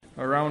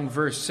around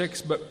verse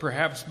 6, but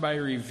perhaps by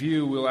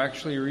review we'll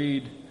actually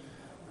read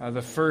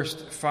the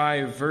first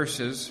 5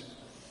 verses,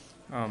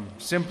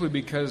 simply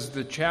because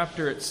the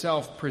chapter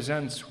itself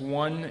presents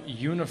one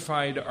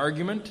unified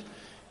argument,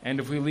 and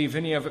if we leave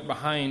any of it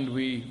behind,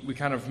 we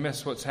kind of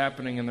miss what's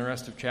happening in the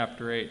rest of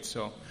chapter 8.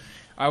 So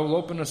I will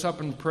open us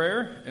up in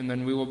prayer, and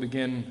then we will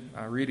begin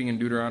reading in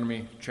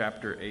Deuteronomy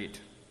chapter 8.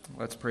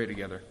 Let's pray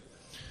together.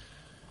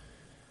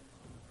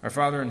 Our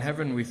Father in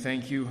heaven, we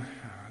thank you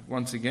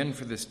once again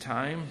for this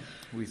time.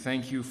 We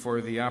thank you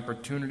for the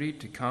opportunity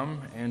to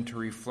come and to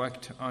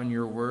reflect on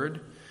your word,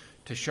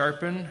 to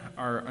sharpen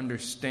our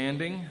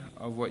understanding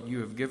of what you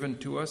have given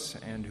to us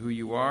and who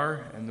you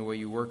are and the way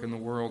you work in the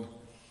world.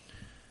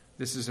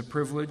 This is a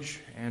privilege,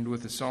 and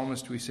with the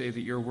psalmist we say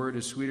that your word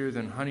is sweeter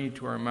than honey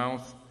to our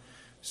mouth,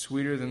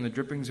 sweeter than the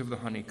drippings of the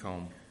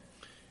honeycomb.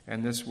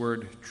 And this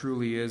word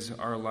truly is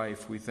our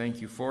life. We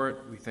thank you for it.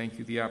 We thank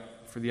you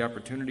for the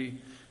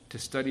opportunity to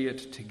study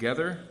it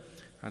together,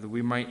 that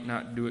we might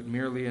not do it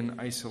merely in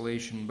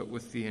isolation, but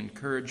with the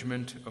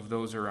encouragement of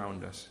those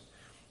around us.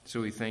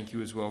 So we thank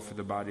you as well for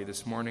the body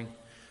this morning.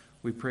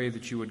 We pray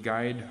that you would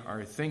guide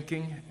our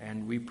thinking,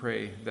 and we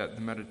pray that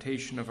the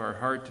meditation of our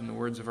heart and the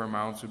words of our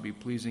mouths would be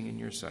pleasing in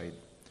your sight.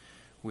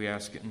 We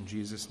ask it in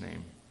Jesus'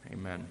 name.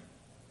 Amen.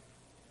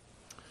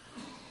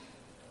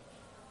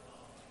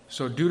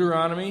 So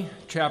Deuteronomy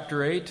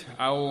chapter 8,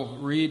 I will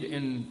read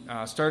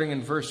starting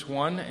in verse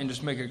 1 and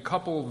just make a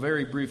couple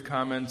very brief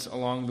comments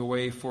along the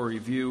way for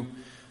review.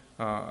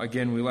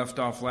 Again, we left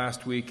off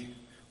last week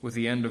with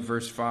the end of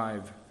verse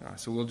 5,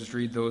 so we'll just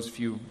read those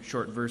few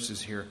short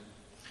verses here.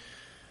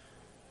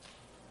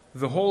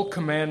 The whole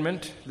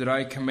commandment that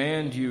I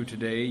command you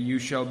today, you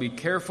shall be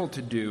careful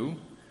to do,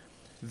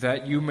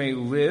 that you may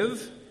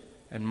live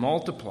and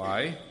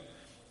multiply,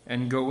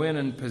 and go in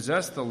and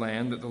possess the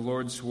land that the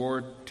Lord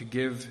swore to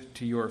give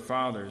to your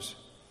fathers.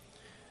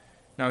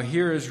 Now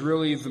here is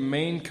really the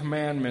main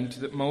commandment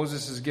that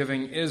Moses is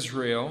giving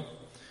Israel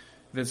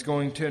that's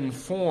going to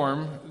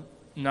inform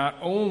not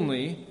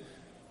only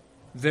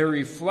their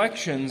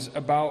reflections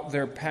about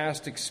their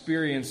past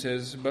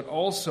experiences, but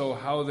also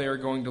how they are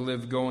going to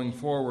live going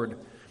forward.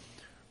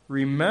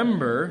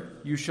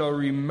 You shall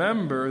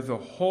remember the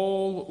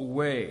whole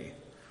way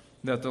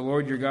that the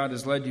Lord your God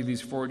has led you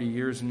these 40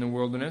 years in the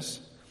wilderness,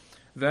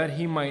 that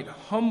he might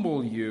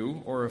humble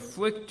you or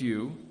afflict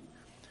you,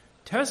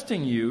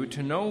 testing you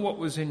to know what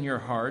was in your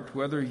heart,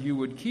 whether you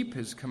would keep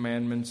his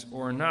commandments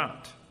or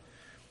not.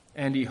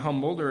 And he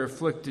humbled or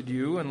afflicted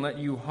you and let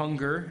you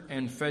hunger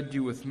and fed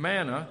you with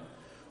manna,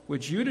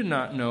 which you did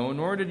not know,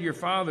 nor did your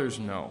fathers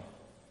know,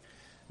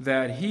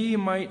 that he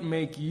might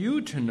make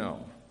you to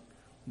know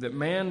that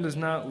man does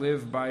not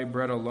live by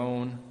bread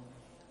alone,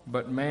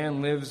 but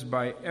man lives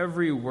by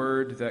every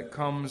word that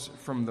comes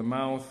from the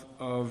mouth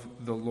of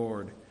the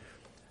Lord.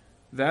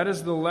 That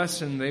is the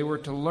lesson they were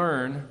to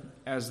learn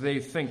as they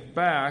think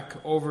back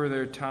over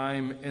their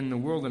time in the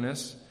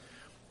wilderness.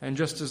 And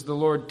just as the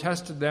Lord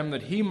tested them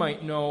that he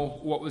might know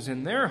what was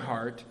in their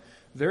heart,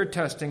 their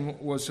testing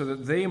was so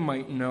that they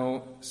might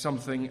know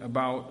something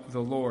about the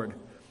Lord.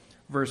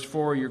 Verse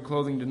 4, your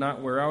clothing did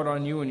not wear out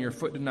on you, and your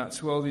foot did not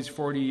swell these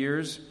 40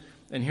 years.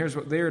 And here's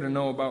what they are to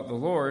know about the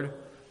Lord.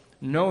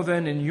 Know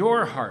then in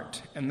your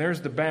heart, and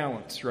there's the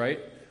balance, right?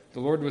 The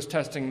Lord was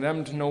testing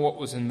them to know what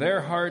was in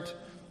their heart.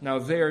 Now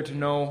they are to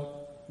know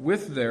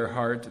with their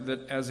heart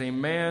that as a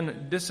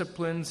man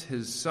disciplines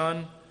his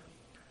son,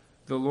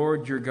 the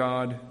Lord your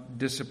God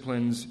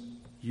disciplines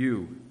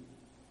you.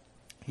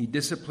 He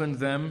disciplined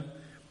them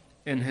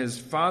in his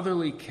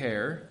fatherly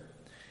care,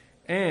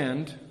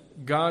 and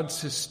God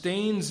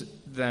sustains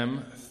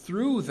them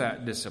through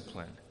that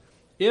discipline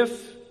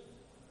if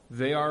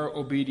they are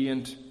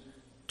obedient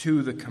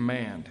to the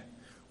command,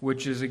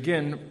 which is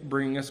again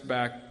bringing us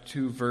back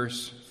to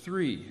verse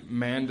 3.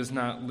 Man does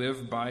not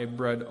live by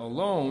bread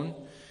alone.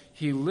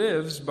 He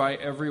lives by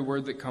every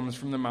word that comes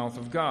from the mouth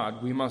of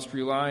God. We must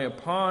rely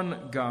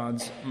upon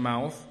God's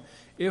mouth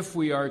if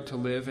we are to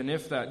live, and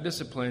if that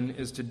discipline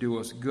is to do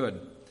us good.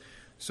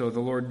 So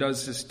the Lord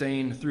does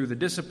sustain through the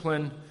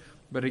discipline,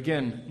 but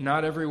again,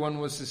 not everyone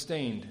was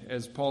sustained.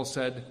 As Paul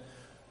said,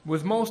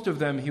 with most of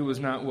them he was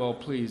not well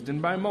pleased.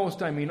 And by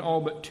most, I mean all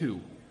but 2.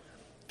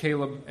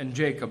 Caleb and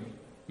Jacob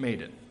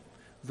made it.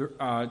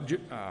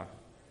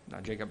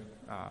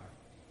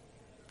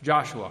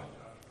 Joshua.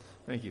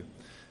 Thank you.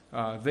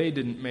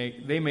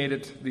 They made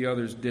it, the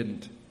others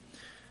didn't.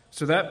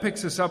 So that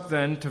picks us up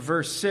then to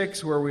verse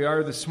 6, where we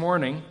are this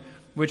morning,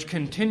 which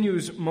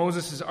continues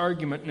Moses'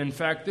 argument. And in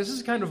fact, this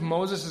is kind of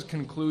Moses'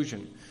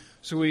 conclusion.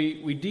 So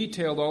we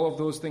detailed all of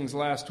those things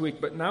last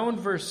week, but now in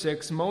verse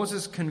 6,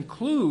 Moses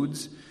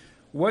concludes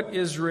what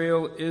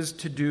Israel is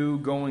to do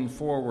going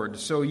forward.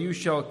 So you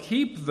shall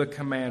keep the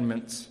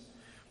commandments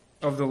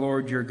of the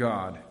Lord your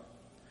God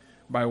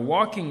by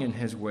walking in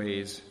his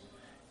ways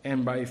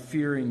and by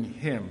fearing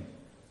him.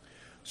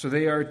 So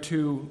they are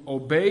to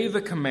obey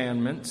the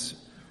commandments,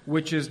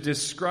 which is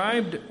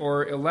described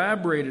or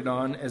elaborated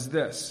on as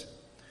this: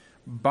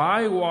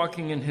 by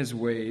walking in his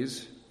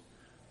ways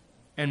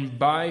and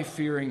by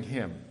fearing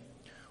him.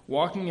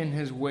 walking in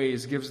his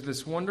ways gives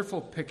this wonderful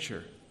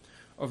picture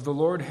of the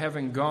Lord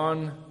having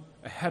gone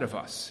ahead of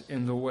us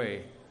in the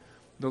way.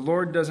 The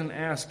Lord doesn't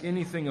ask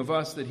anything of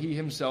us that he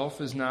himself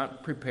is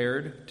not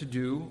prepared to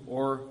do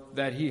or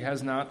that he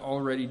has not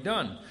already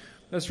done.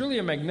 That's really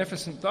a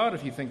magnificent thought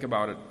if you think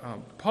about it.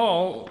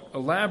 Paul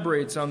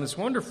elaborates on this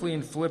wonderfully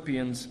in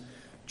Philippians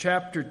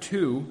chapter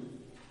 2.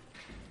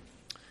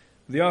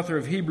 The author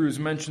of Hebrews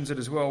mentions it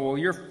as well. Well,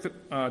 you're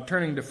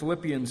turning to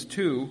Philippians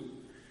 2.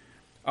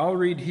 I'll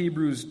read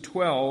Hebrews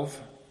 12,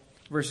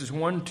 verses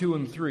 1, 2,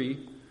 and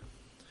 3.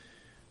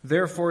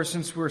 Therefore,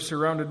 since we're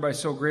surrounded by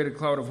so great a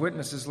cloud of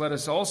witnesses, let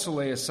us also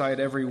lay aside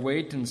every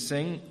weight and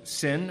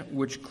sin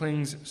which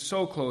clings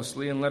so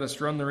closely, and let us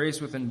run the race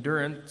with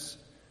endurance,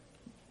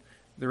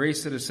 the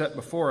race that is set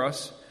before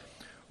us,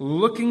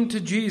 looking to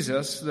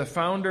Jesus, the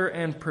founder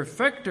and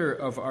perfecter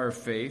of our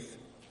faith,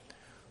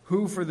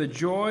 who for the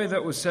joy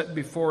that was set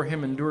before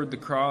him endured the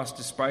cross,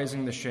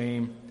 despising the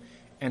shame,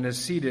 and is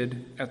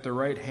seated at the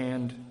right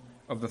hand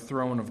of the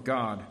throne of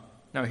God.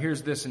 Now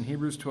here's this in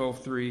Hebrews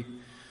 12:3.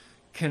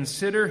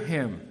 Consider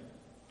him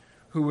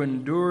who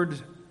endured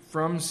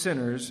from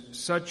sinners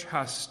such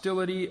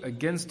hostility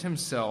against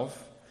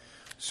himself,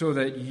 so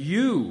that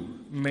you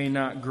may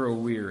not grow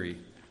weary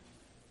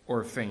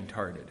or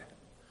faint-hearted.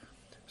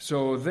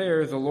 So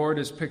there, the Lord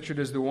is pictured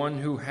as the one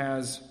who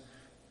has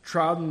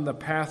trodden the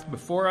path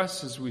before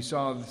us, as we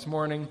saw this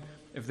morning.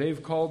 If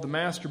they've called the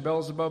master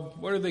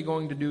Beelzebub, what are they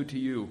going to do to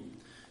you?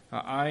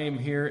 I am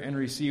here and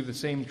receive the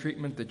same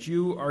treatment that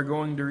you are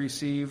going to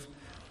receive.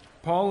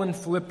 Paul in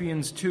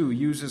Philippians 2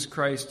 uses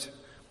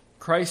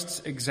Christ's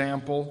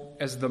example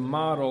as the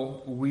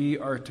model we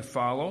are to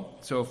follow.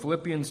 So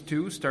Philippians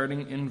 2,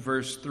 starting in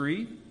verse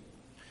 3.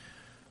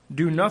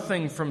 Do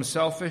nothing from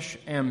selfish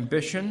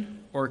ambition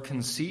or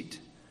conceit,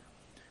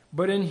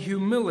 but in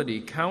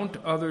humility count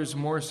others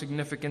more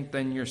significant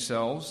than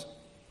yourselves.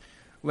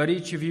 Let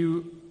each of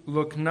you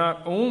look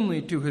not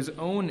only to his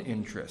own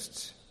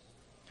interests,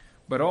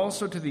 but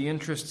also to the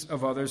interests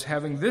of others,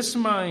 having this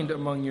mind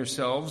among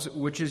yourselves,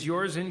 which is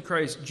yours in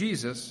Christ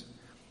Jesus,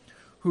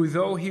 who,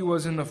 though he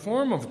was in the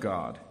form of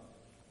God,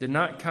 did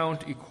not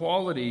count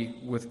equality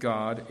with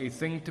God a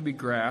thing to be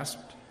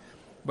grasped,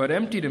 but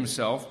emptied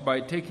himself by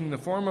taking the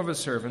form of a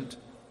servant,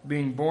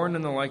 being born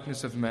in the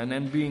likeness of men,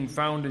 and being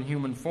found in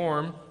human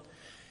form,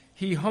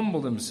 he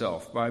humbled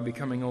himself by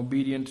becoming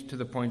obedient to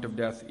the point of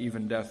death,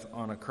 even death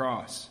on a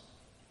cross.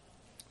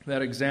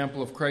 That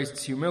example of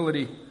Christ's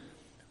humility,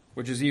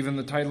 which is even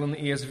the title in the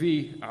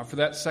ESV for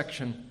that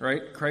section,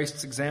 right?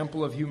 Christ's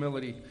example of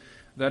humility.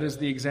 That is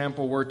the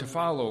example we're to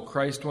follow.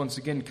 Christ, once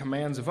again,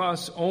 commands of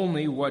us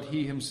only what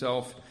he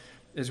himself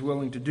is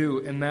willing to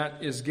do, and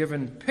that is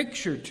given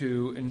picture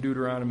to in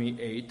Deuteronomy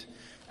 8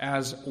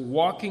 as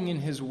walking in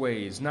his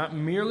ways, not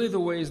merely the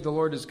ways the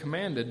Lord has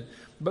commanded,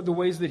 but the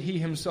ways that he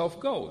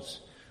himself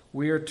goes.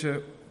 We are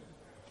to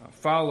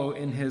follow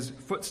in his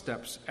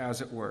footsteps,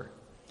 as it were.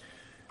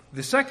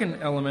 The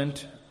second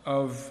element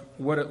of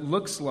what it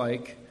looks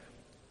like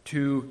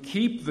to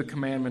keep the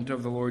commandment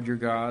of the Lord your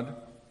God,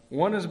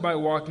 one is by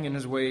walking in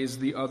his ways,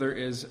 the other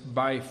is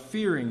by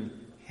fearing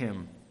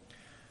him.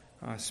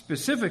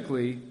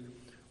 Specifically,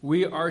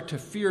 we are to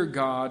fear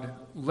God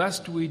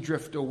lest we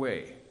drift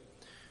away.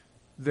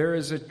 There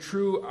is a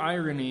true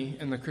irony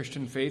in the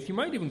Christian faith, you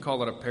might even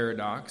call it a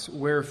paradox,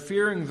 where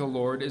fearing the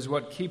Lord is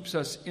what keeps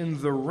us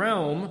in the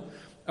realm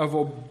of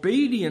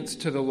obedience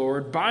to the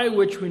Lord, by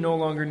which we no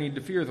longer need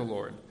to fear the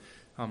Lord.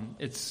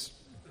 It's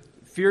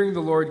fearing the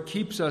Lord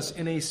keeps us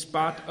in a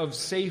spot of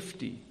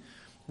safety,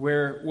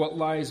 where what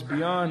lies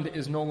beyond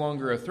is no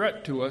longer a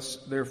threat to us,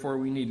 therefore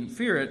we needn't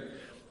fear it.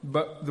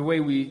 But the way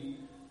we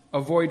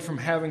avoid from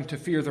having to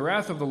fear the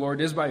wrath of the Lord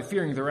is by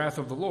fearing the wrath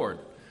of the Lord.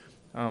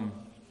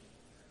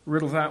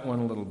 Riddle that one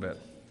a little bit.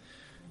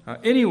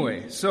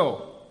 Anyway,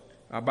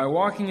 by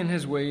walking in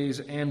his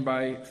ways and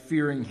by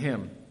fearing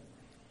him.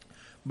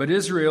 But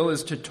Israel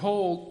is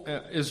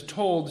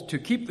told to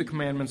keep the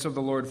commandments of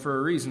the Lord for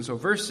a reason. So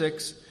verse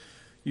 6,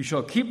 you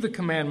shall keep the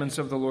commandments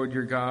of the Lord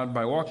your God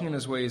by walking in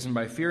his ways and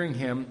by fearing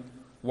him.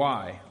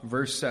 Why?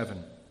 Verse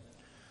 7,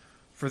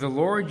 for the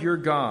Lord your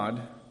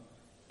God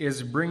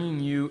is bringing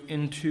you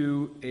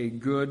into a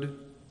good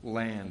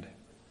land.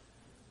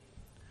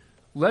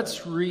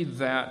 Let's read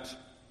that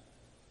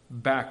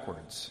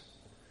backwards,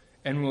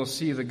 and we'll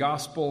see the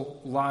gospel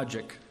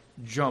logic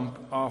jump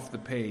off the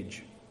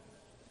page.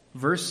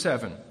 Verse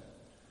 7,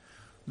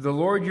 the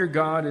Lord your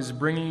God is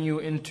bringing you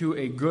into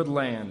a good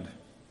land.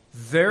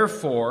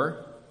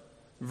 Therefore,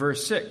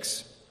 verse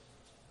 6,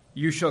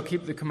 you shall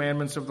keep the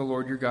commandments of the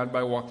Lord your God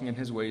by walking in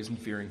his ways and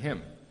fearing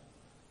him.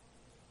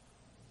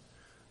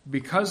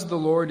 Because the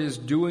Lord is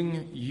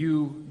doing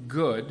you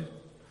good,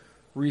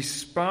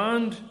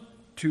 respond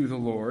to the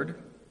Lord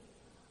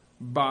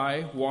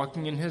by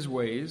walking in his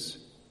ways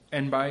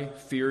and by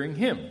fearing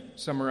him,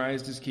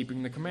 summarized as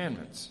keeping the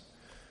commandments.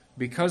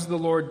 Because the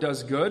Lord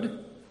does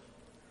good,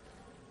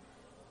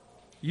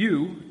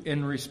 you,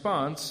 in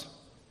response,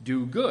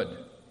 do good.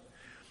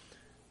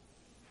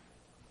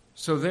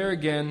 So there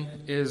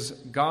again is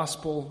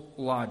gospel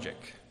logic.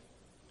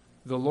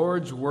 The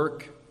Lord's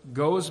work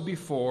goes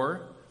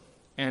before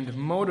and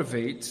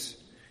motivates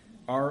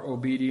our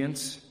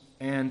obedience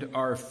and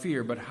our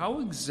fear. But how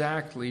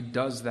exactly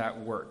does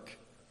that work?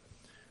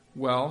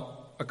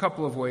 Well, a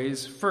couple of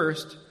ways.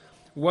 First,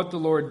 what the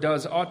Lord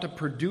does ought to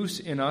produce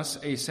in us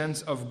a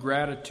sense of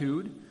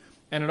gratitude,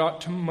 and it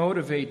ought to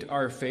motivate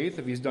our faith.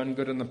 If He's done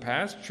good in the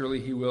past, surely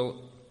He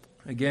will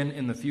again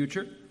in the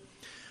future.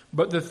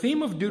 But the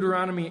theme of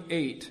Deuteronomy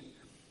 8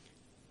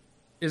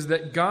 is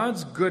that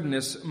God's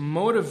goodness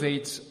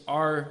motivates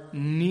our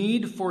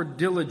need for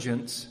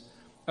diligence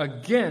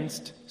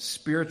against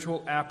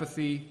spiritual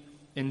apathy,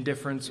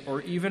 indifference,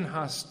 or even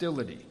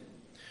hostility.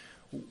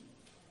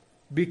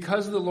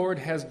 Because the Lord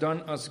has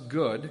done us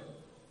good,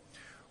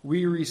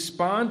 we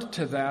respond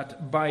to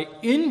that by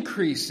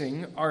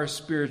increasing our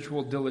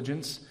spiritual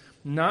diligence,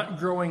 not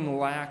growing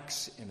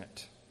lax in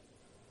it.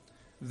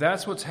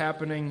 That's what's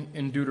happening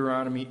in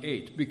Deuteronomy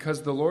 8.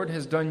 Because the Lord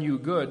has done you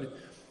good,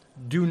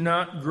 do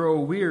not grow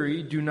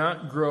weary, do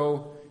not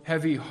grow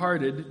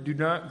heavy-hearted, do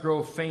not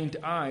grow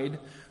faint-eyed.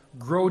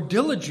 Grow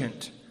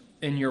diligent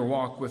in your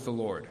walk with the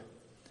Lord,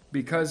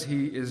 because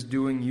He is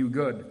doing you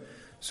good.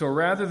 So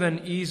rather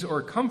than ease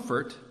or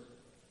comfort,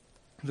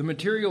 the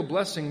material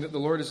blessing that the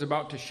Lord is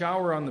about to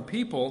shower on the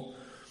people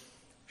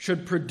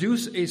should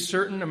produce a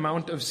certain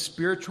amount of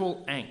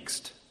spiritual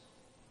angst,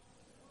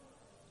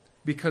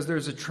 because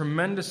there's a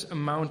tremendous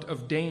amount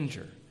of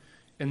danger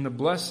in the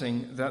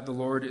blessing that the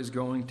Lord is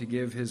going to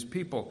give His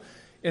people.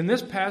 In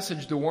this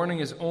passage, the warning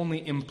is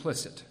only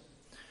implicit.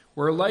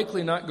 We're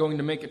likely not going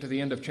to make it to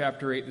the end of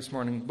chapter 8 this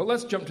morning, but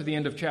let's jump to the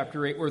end of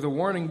chapter 8 where the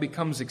warning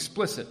becomes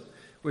explicit,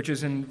 which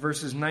is in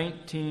verses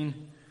 19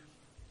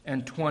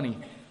 and 20.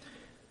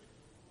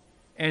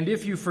 And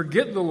if you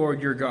forget the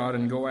Lord your God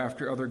and go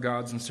after other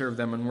gods and serve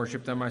them and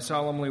worship them, I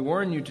solemnly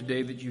warn you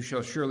today that you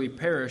shall surely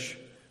perish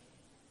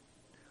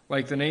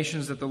like the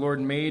nations that the Lord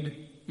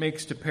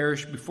makes to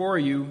perish before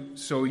you,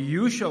 so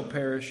you shall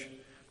perish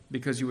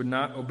because you would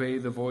not obey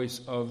the voice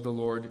of the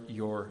Lord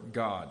your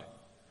God.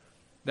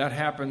 That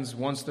happens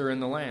once they're in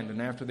the land and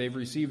after they've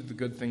received the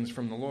good things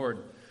from the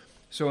Lord.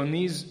 So in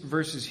these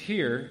verses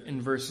here,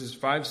 in verses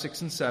 5,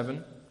 6, and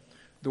 7,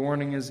 the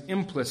warning is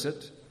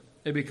implicit.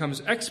 It becomes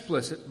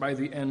explicit by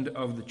the end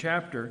of the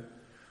chapter.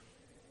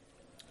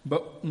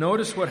 But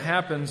notice what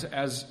happens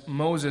as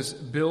Moses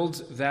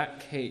builds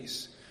that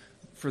case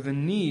for the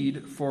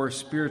need for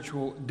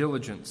spiritual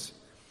diligence.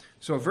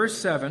 So verse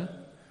 7,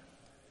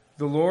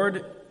 the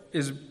Lord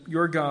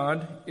your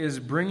God is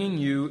bringing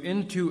you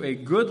into a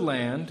good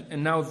land,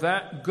 and now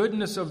that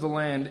goodness of the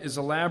land is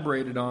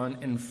elaborated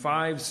on in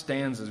 5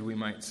 stanzas, we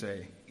might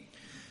say.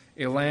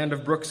 A land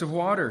of brooks of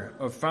water,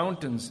 of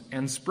fountains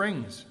and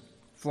springs,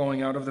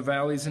 flowing out of the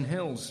valleys and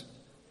hills.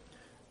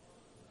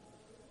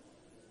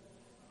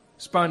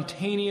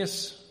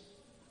 Spontaneous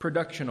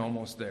production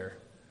almost there.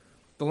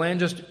 The land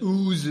just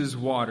oozes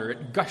water.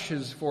 It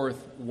gushes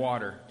forth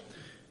water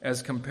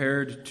as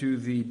compared to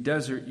the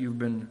desert you've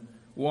been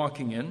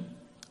walking in.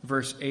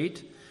 Verse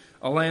 8,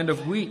 a land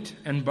of wheat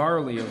and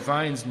barley, of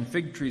vines and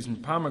fig trees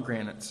and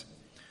pomegranates,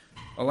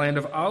 a land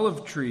of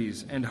olive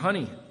trees and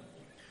honey,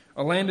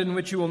 a land in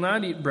which you will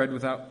not eat bread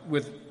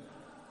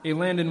a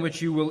land in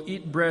which you will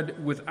eat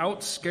bread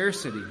without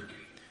scarcity,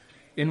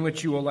 in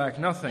which you will lack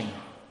nothing,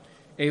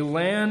 a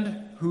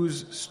land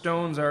whose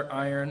stones are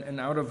iron and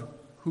out of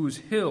whose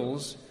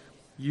hills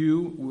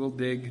you will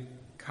dig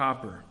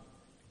copper.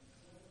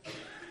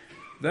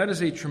 That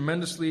is a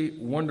tremendously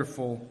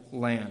wonderful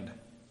land.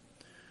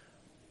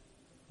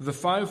 The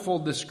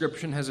 5-fold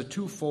description has a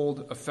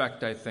 2-fold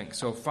effect, I think.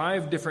 So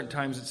 5 different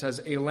times it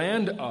says, a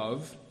land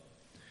of,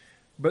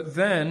 but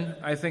then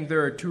I think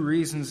there are 2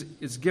 reasons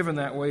it's given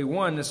that way.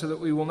 One is so that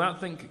we will not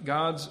think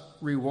God's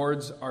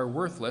rewards are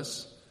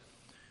worthless.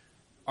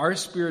 Our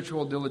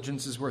spiritual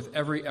diligence is worth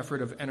every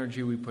effort of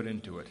energy we put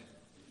into it.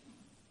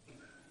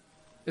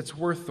 It's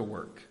worth the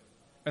work.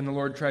 And the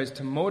Lord tries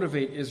to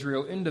motivate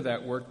Israel into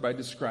that work by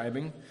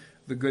describing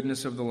the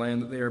goodness of the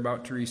land that they are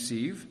about to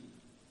receive.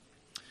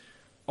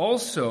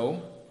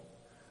 Also,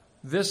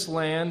 this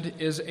land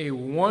is a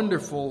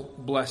wonderful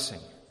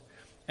blessing.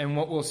 And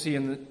what we'll see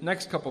in the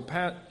next couple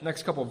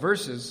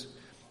verses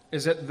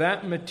is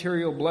that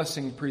material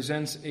blessing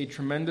presents a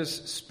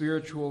tremendous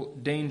spiritual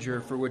danger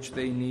for which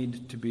they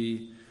need to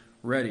be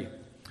ready.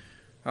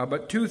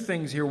 But 2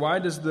 things here. Why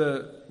does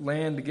the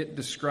land get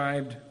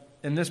described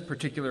in this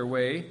particular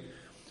way?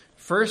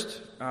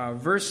 First,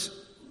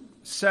 verse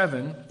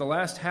 7, the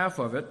last half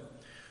of it,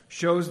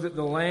 shows that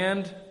the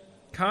land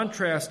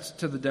contrasts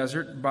to the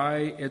desert by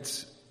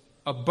its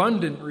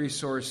abundant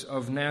resource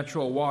of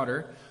natural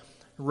water.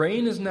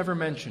 Rain is never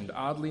mentioned,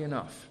 oddly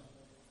enough.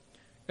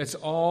 It's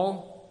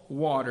all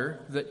water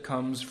that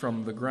comes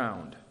from the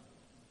ground.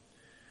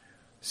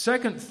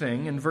 Second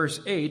thing, in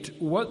verse 8,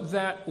 what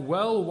that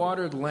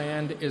well-watered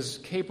land is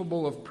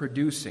capable of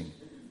producing.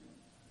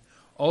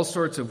 All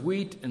sorts of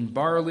wheat and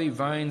barley,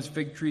 vines,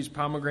 fig trees,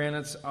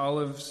 pomegranates,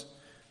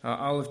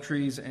 olive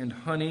trees, and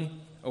honey,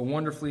 a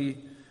wonderfully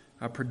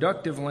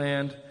productive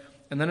land.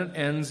 And then it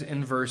ends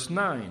in verse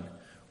 9,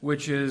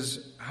 which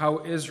is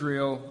how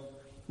Israel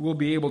will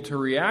be able to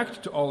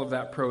react to all of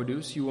that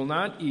produce. You will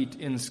not eat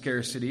in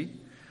scarcity,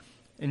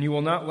 and you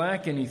will not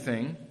lack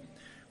anything.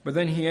 But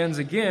then he ends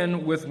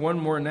again with one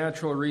more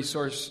natural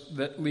resource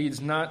that leads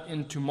not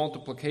into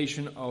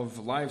multiplication of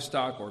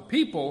livestock or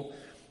people,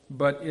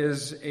 but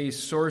is a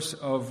source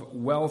of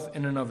wealth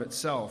in and of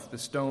itself. The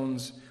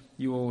stones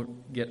you will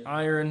get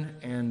iron,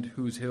 and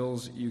whose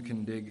hills you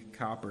can dig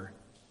copper.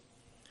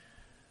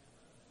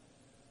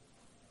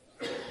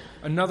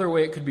 Another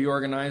way it could be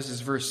organized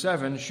is verse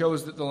 7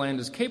 shows that the land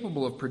is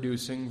capable of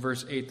producing,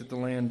 verse 8 that the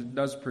land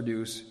does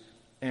produce,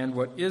 and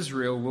what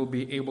Israel will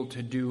be able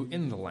to do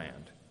in the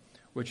land,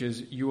 which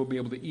is you will be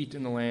able to eat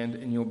in the land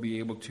and you'll be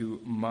able to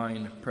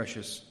mine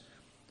precious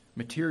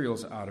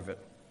materials out of it.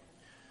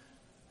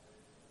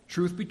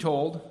 Truth be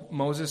told,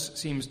 Moses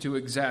seems to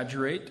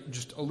exaggerate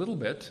just a little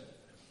bit,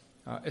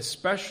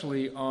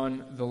 especially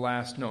on the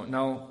last note.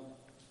 Now,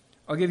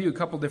 I'll give you a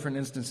couple different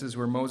instances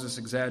where Moses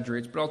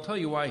exaggerates, but I'll tell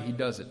you why he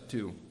does it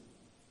too.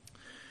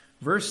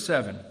 Verse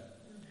 7,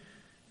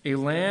 a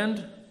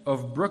land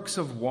of brooks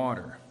of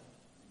water.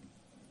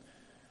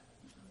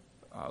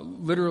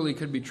 Literally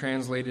could be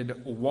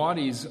translated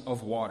wadis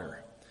of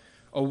water.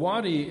 A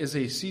wadi is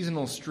a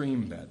seasonal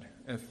stream bed.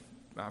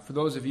 For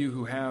those of you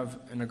who have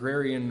an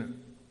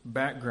agrarian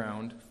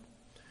background,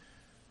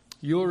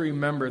 you'll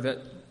remember that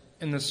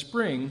in the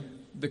spring,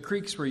 the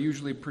creeks were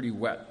usually pretty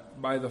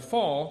wet. By the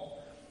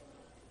fall,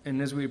 and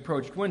as we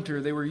approached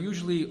winter, they were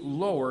usually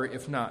lower,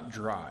 if not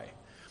dry.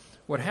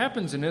 What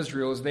happens in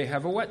Israel is they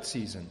have a wet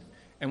season.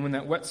 And when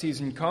that wet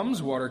season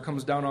comes, water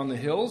comes down on the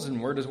hills.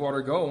 And where does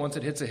water go once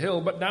it hits a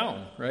hill but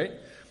down, right?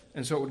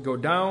 And so it would go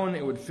down.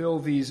 It would fill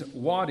these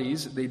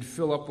wadis. They'd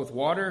fill up with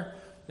water.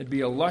 It'd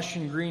be a lush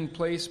and green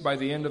place. By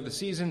the end of the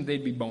season,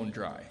 they'd be bone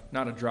dry,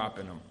 not a drop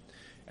in them.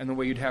 And the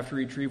way you'd have to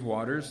retrieve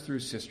water is through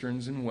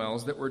cisterns and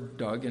wells that were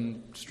dug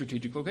in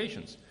strategic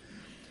locations.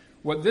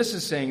 What this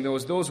is saying, though,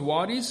 is those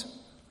wadis,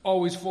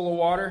 always full of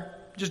water,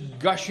 just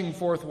gushing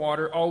forth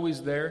water,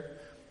 always there.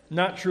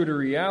 Not true to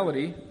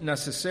reality,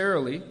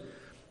 necessarily,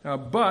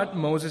 but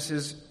Moses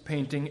is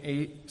painting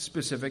a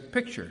specific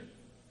picture.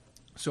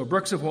 So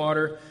brooks of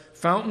water,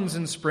 fountains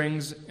and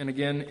springs, and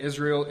again,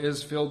 Israel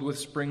is filled with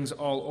springs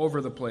all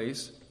over the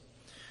place,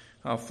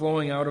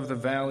 flowing out of the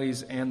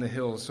valleys and the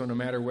hills. So no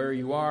matter where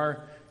you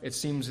are, it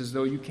seems as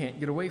though you can't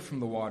get away from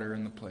the water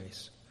in the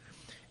place.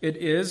 It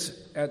is,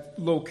 at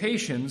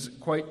locations,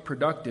 quite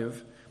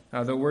productive,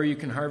 though where you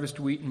can harvest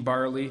wheat and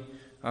barley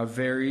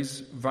varies.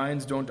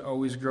 Vines don't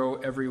always grow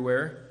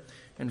everywhere.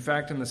 In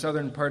fact, in the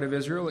southern part of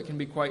Israel, it can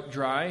be quite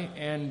dry,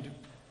 and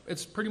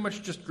it's pretty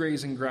much just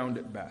grazing ground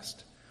at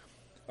best.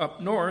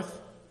 Up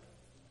north,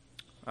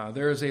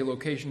 there is a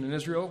location in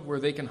Israel where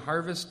they can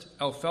harvest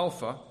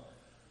alfalfa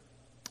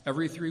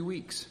every 3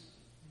 weeks.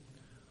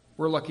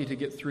 We're lucky to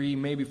get 3,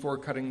 maybe 4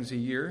 cuttings a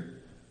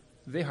year.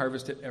 They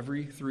harvest it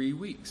every 3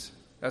 weeks.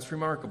 That's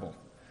remarkable.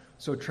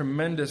 So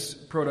tremendous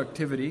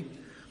productivity.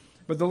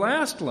 But the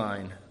last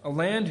line, a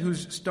land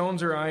whose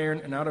stones are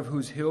iron and out of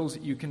whose hills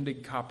you can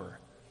dig copper.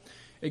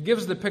 It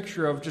gives the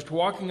picture of just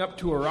walking up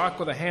to a rock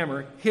with a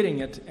hammer, hitting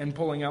it, and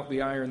pulling out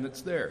the iron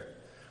that's there.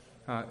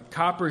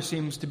 Copper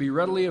seems to be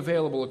readily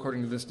available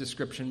according to this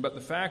description, but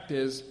the fact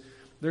is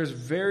there's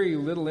very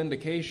little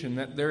indication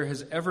that there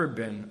has ever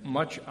been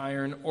much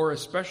iron or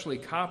especially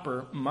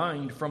copper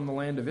mined from the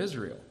land of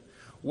Israel.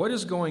 What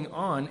is going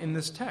on in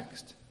this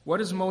text?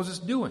 What is Moses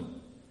doing?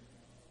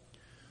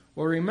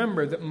 Well,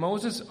 remember that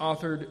Moses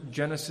authored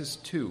Genesis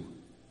 2.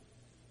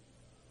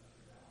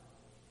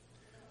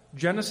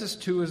 Genesis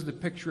 2 is the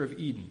picture of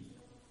Eden.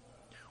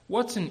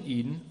 What's in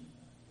Eden?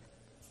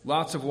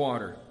 Lots of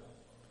water,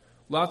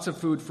 lots of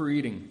food for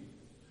eating,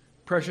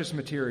 precious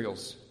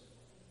materials.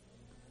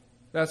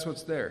 That's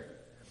what's there.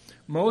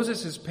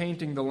 Moses is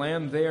painting the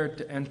land there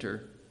to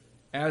enter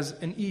as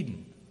an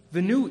Eden,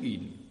 the new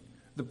Eden,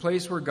 the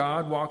place where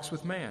God walks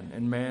with man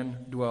and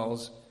man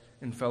dwells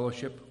in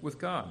fellowship with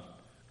God.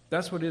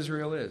 That's what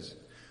Israel is.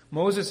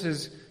 Moses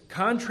is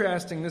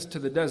contrasting this to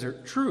the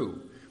desert,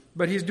 true,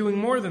 but he's doing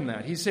more than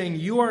that. He's saying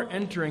you are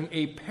entering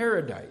a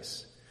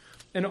paradise.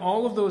 And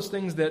all of those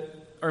things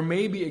that are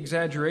maybe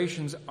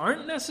exaggerations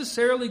aren't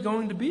necessarily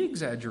going to be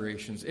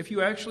exaggerations if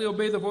you actually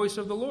obey the voice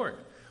of the Lord.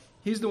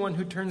 He's the one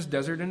who turns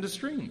desert into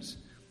streams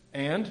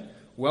and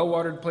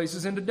well-watered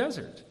places into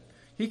desert.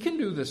 He can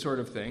do this sort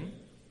of thing.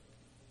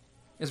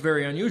 It's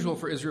very unusual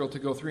for Israel to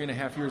go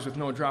 3.5 years with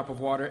no drop of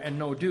water and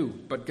no dew.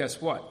 But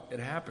guess what? It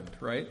happened,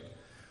 right?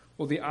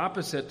 Well, the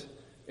opposite,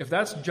 if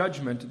that's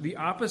judgment, the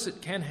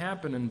opposite can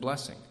happen in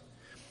blessing.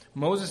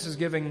 Moses is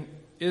giving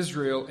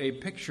Israel a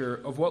picture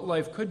of what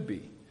life could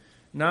be,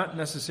 not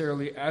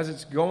necessarily as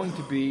it's going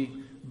to be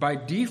by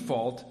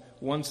default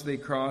once they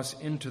cross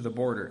into the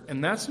border.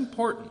 And that's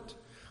important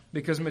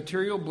because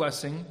material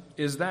blessing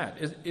is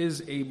that. It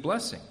is a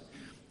blessing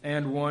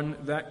and one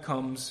that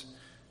comes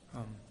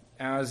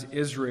as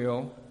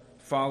Israel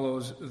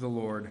follows the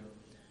Lord.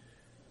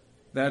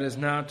 That is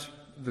not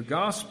the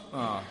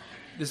gospel.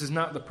 This is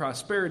not the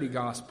prosperity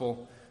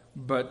gospel,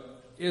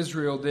 but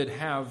Israel did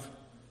have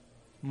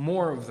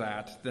more of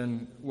that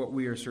than what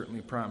we are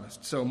certainly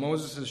promised. So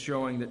Moses is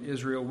showing that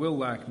Israel will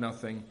lack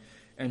nothing,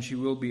 and she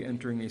will be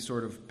entering a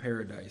sort of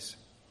paradise.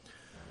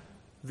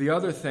 The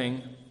other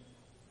thing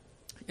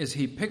is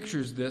he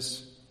pictures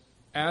this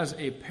as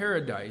a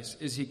paradise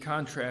as he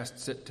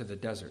contrasts it to the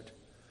desert.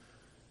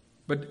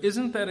 But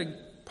isn't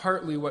that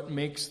partly what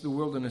makes the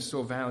wilderness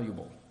so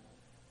valuable?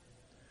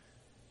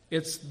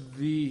 It's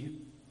the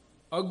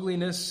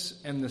ugliness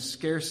and the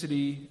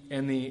scarcity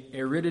and the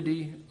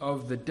aridity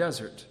of the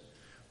desert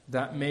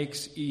that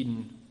makes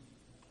Eden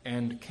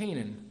and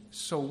Canaan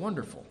so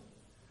wonderful.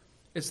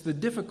 It's the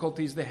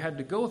difficulties they had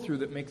to go through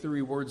that make the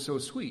reward so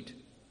sweet.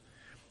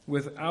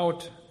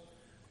 Without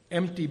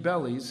empty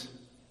bellies,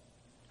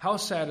 how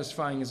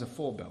satisfying is a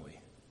full belly?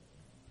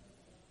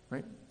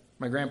 Right?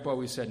 My grandpa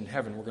always said in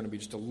heaven we're going to be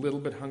just a little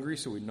bit hungry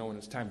so we know when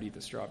it's time to eat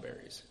the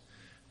strawberries.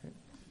 Right?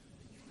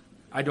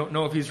 I don't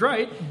know if he's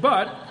right,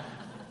 but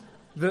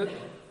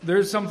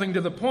there's something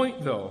to the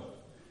point, though,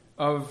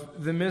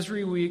 of the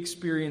misery we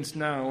experience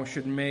now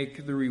should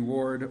make the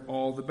reward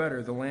all the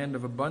better. The land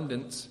of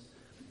abundance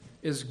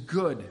is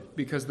good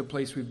because the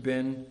place we've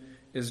been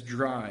is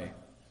dry.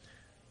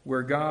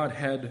 Where God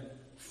had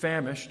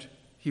famished,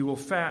 he will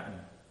fatten.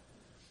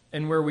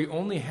 And where we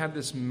only had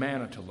this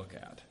manna to look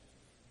at,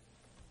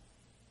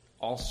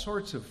 all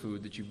sorts of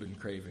food that you've been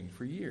craving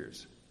for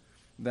years,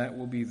 that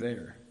will be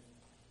there.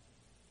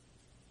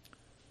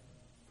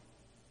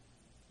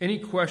 Any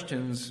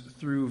questions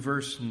through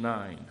verse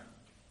 9?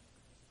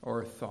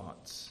 Or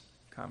thoughts,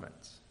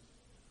 comments?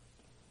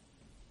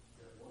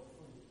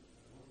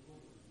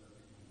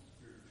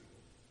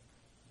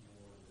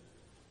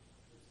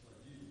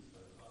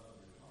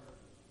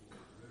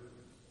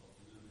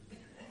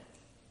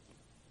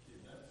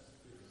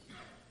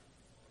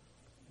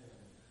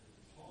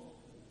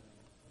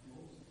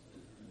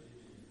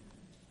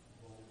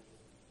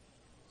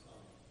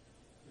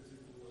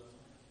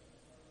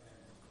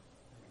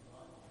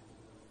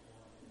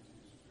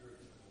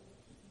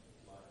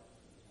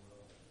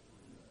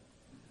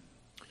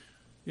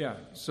 Yeah,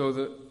 so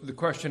the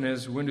question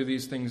is, when do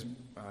these things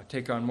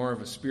take on more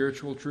of a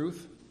spiritual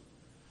truth?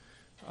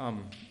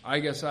 I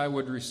guess I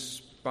would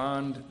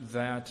respond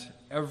that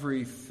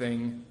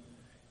everything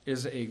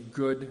is a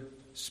good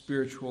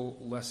spiritual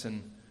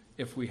lesson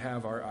if we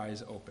have our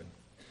eyes open.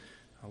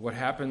 What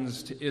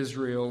happens to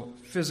Israel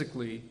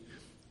physically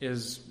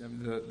is,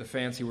 the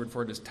fancy word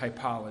for it is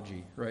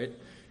typology, right?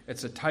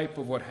 It's a type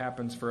of what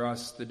happens for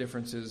us. The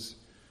difference is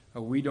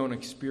we don't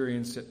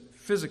experience it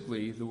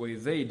physically the way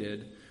they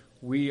did.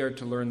 We are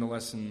to learn the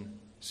lesson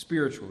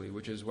spiritually,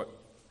 which is what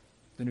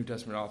the New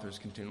Testament authors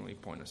continually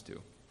point us to.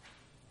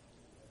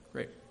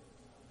 Great.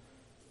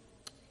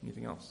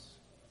 Anything else?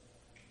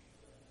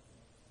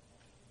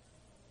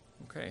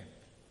 Okay.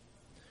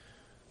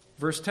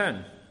 Verse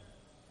 10.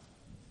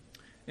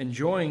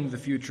 Enjoying the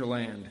future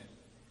land.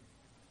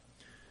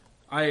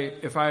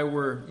 If I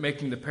were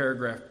making the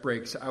paragraph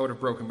breaks, I would have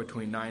broken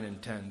between 9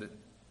 and 10.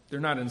 They're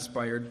not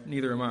inspired,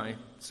 neither am I,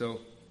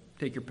 so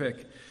take your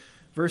pick.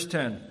 Verse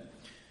 10.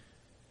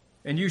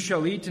 And you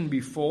shall eat and be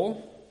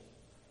full,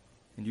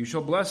 and you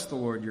shall bless the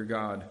Lord your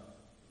God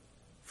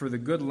for the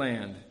good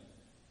land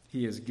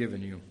he has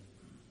given you.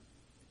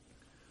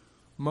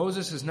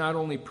 Moses is not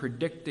only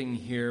predicting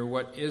here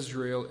what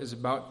Israel is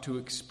about to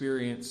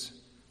experience,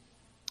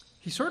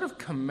 he sort of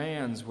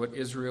commands what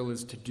Israel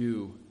is to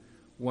do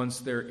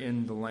once they're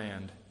in the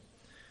land.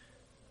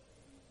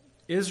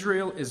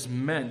 Israel is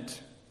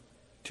meant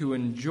to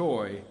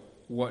enjoy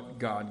what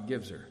God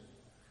gives her.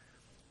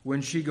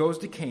 When she goes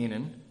to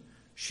Canaan,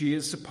 she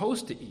is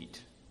supposed to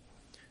eat.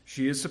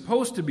 She is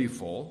supposed to be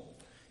full,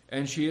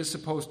 and she is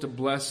supposed to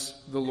bless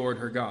the Lord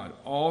her God.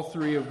 All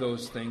three of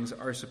those things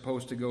are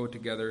supposed to go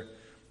together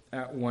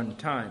at one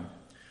time.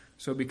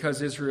 So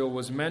because Israel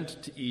was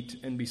meant to eat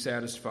and be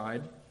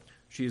satisfied,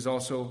 she is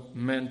also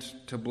meant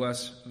to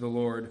bless the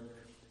Lord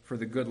for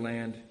the good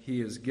land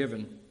he has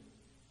given.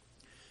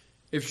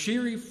 If she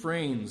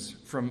refrains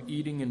from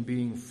eating and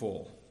being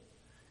full,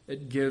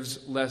 it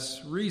gives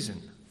less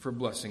reason for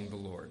blessing the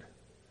Lord.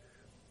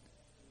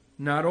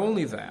 Not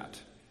only that,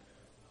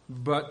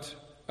 but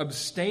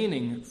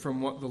abstaining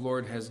from what the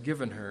Lord has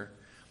given her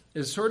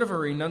is sort of a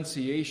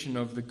renunciation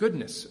of the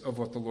goodness of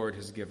what the Lord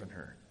has given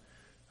her.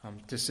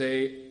 To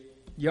say,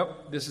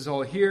 yep, this is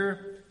all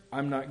here.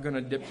 I'm not going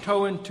to dip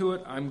toe into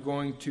it. I'm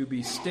going to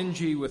be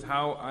stingy with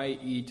how I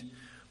eat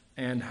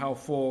and how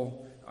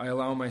full I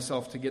allow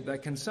myself to get.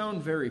 That can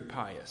sound very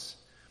pious.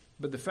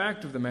 But the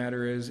fact of the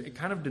matter is, it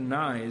kind of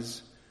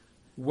denies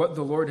what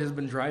the Lord has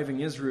been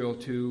driving Israel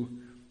to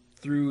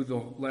through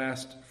the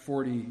last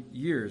 40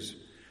 years.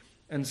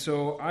 And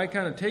so I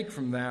kind of take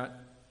from that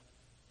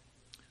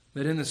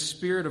in the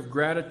spirit of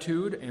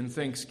gratitude and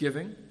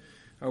thanksgiving,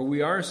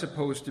 we are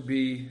supposed to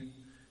be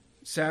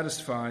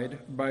satisfied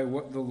by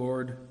what the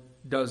Lord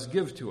does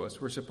give to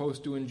us. We're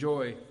supposed to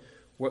enjoy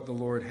what the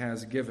Lord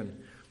has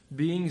given.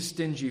 Being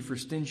stingy for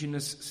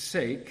stinginess'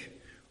 sake,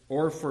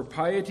 or for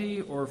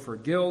piety, or for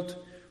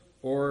guilt,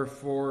 or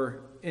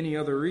for any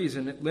other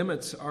reason, it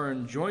limits our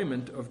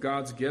enjoyment of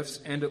God's gifts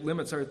and it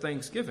limits our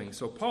thanksgiving.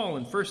 So Paul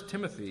in 1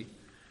 Timothy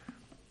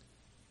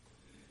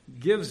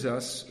gives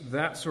us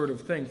that sort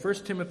of thing. 1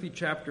 Timothy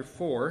chapter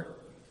 4,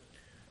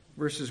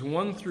 verses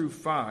 1 through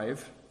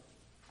 5.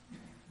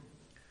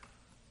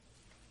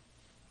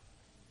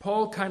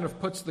 Paul kind of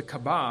puts the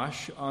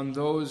kibosh on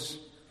those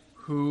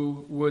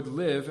who would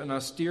live an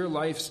austere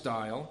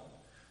lifestyle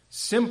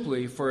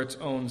simply for its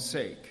own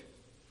sake.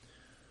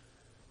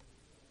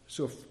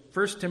 So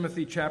 1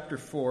 Timothy chapter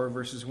 4,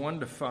 verses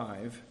 1 to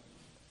 5.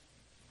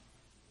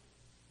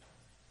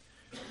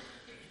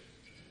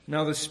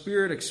 Now the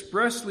Spirit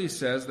expressly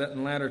says that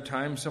in latter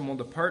times some will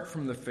depart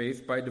from the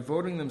faith by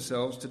devoting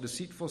themselves to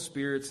deceitful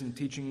spirits and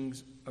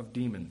teachings of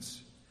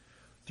demons,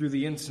 through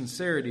the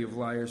insincerity of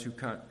liars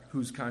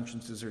whose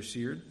consciences are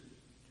seared,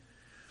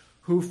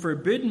 who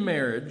forbid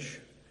marriage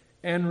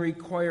and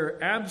require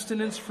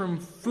abstinence from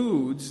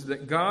foods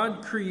that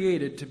God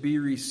created to be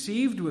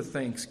received with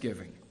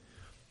thanksgiving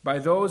by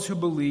those who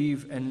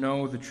believe and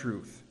know the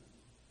truth.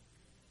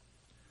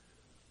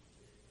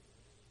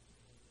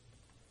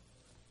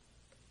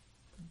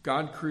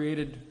 God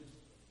created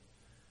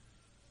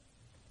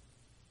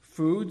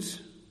foods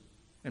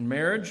and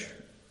marriage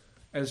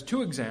as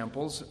two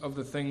examples of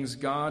the things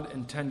God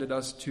intended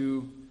us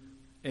to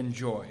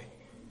enjoy.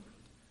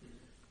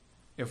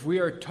 If we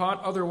are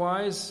taught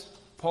otherwise,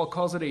 Paul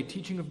calls it a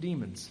teaching of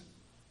demons.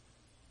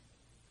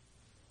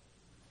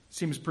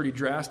 Seems pretty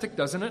drastic,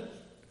 doesn't it?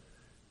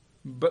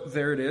 But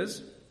there it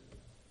is.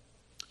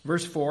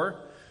 Verse 4,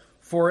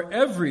 for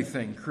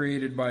everything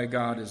created by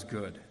God is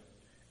good,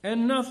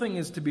 and nothing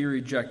is to be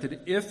rejected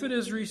if it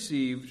is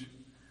received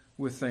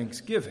with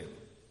thanksgiving,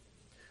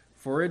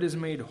 for it is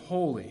made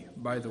holy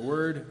by the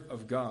word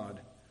of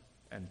God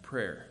and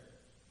prayer.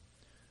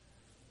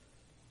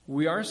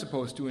 We are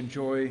supposed to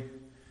enjoy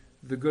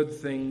the good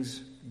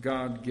things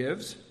God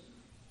gives.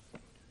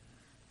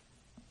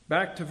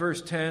 Back to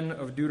verse 10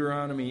 of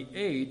Deuteronomy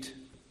 8,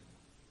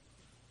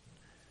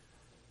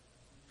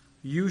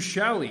 you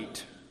shall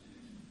eat,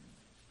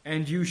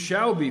 and you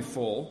shall be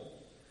full,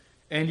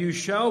 and you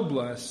shall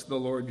bless the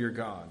Lord your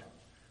God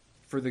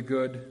for the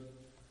good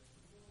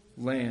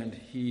land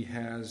he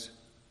has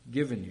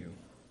given you.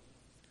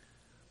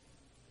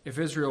 If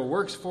Israel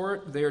works for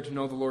it, they are to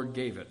know the Lord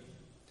gave it.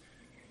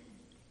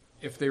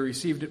 If they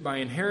received it by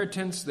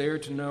inheritance, they are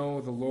to know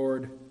the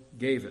Lord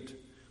gave it.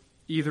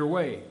 Either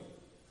way,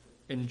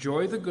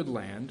 enjoy the good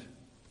land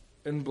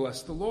and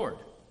bless the Lord.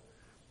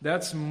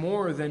 That's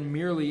more than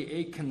merely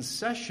a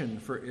concession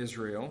for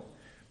Israel,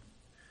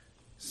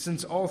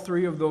 since all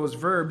three of those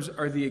verbs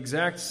are the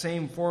exact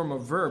same form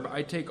of verb.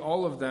 I take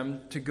all of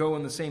them to go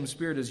in the same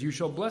spirit as you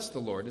shall bless the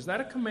Lord. Is that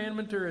a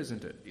commandment or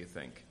isn't it, do you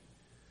think?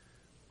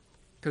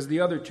 Because the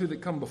other two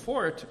that come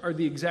before it are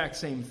the exact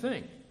same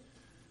thing.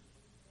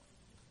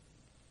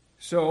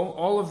 So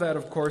all of that,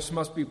 of course,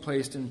 must be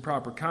placed in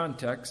proper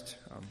context.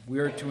 We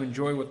are to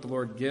enjoy what the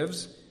Lord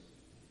gives.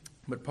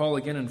 But Paul,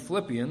 again in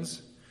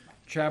Philippians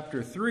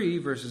chapter 3,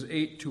 verses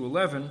 8 to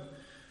 11,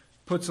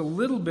 puts a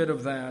little bit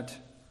of that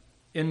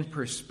in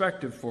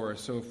perspective for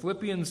us. So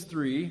Philippians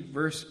 3,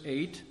 verse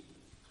 8.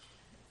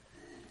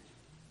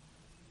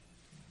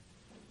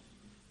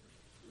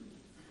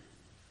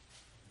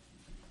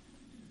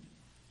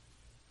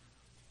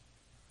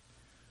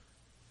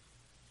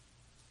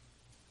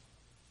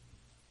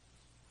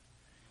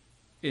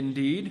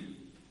 Indeed,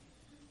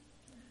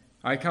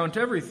 I count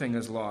everything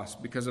as loss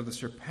because of the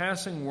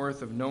surpassing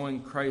worth of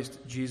knowing Christ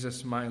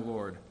Jesus my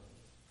Lord.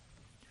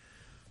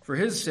 For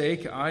his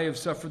sake I have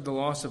suffered the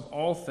loss of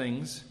all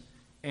things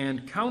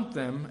and count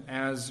them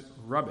as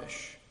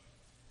rubbish,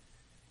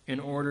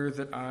 in order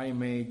that I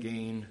may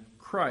gain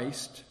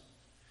Christ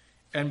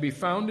and be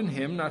found in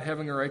him, not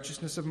having a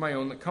righteousness of my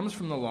own that comes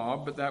from the law,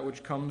 but that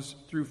which comes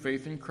through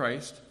faith in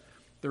Christ,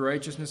 the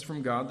righteousness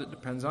from God that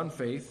depends on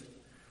faith.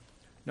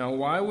 Now,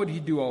 why would he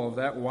do all of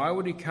that? Why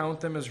would he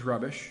count them as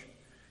rubbish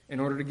in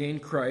order to gain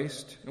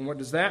Christ? And what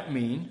does that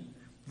mean?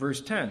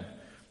 Verse 10,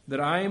 that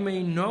I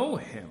may know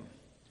him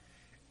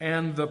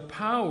and the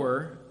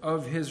power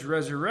of his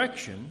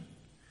resurrection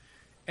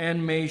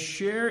and may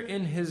share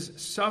in his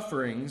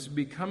sufferings,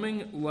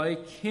 becoming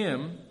like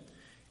him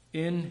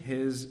in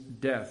his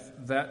death,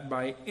 that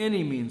by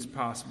any means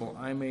possible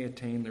I may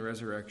attain the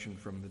resurrection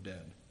from the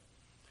dead.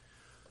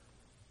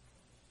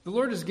 The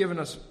Lord has given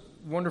us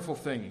wonderful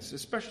things,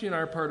 especially in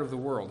our part of the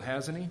world,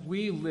 hasn't he?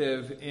 We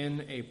live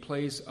in a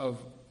place of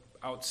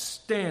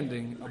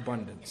outstanding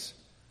abundance.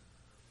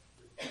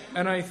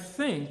 And I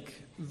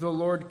think the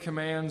Lord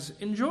commands,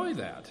 enjoy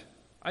that.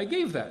 I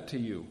gave that to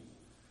you.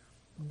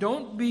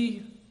 Don't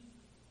be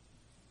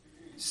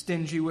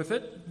stingy with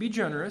it. Be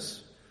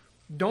generous.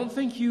 Don't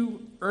think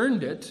you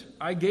earned it.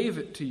 I gave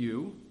it to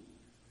you.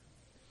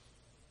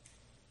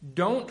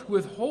 Don't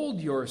withhold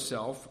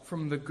yourself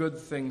from the good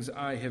things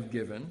I have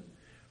given.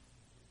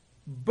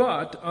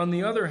 But, on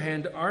the other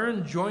hand, our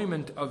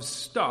enjoyment of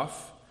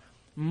stuff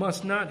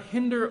must not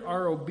hinder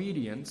our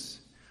obedience,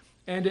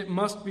 and it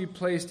must be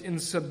placed in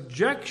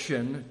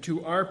subjection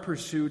to our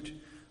pursuit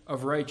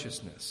of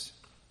righteousness,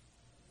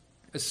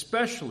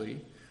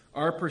 especially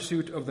our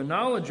pursuit of the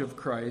knowledge of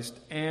Christ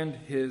and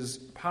his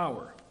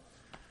power.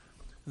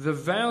 The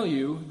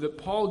value that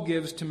Paul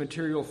gives to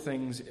material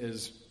things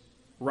is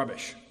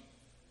rubbish.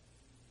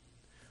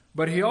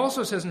 But he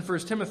also says in 1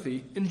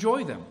 Timothy,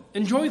 enjoy them.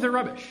 Enjoy the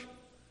rubbish.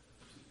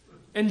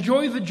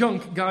 Enjoy the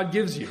junk God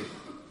gives you.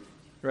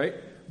 Right?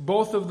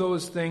 Both of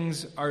those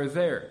things are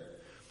there.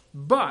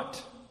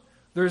 But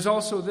there's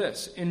also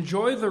this.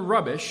 Enjoy the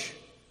rubbish,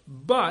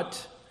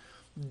 but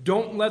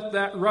don't let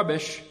that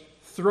rubbish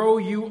throw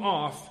you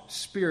off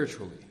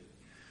spiritually.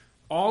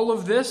 All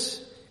of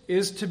this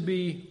is to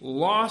be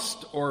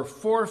lost or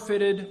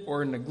forfeited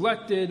or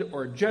neglected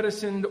or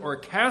jettisoned or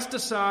cast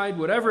aside,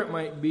 whatever it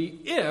might be,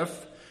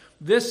 if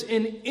this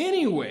in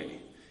any way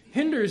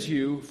hinders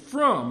you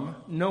from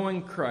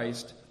knowing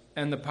Christ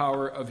and the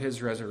power of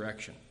his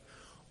resurrection.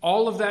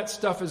 All of that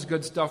stuff is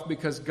good stuff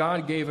because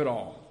God gave it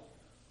all.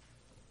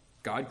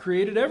 God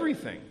created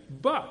everything,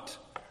 but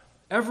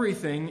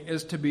everything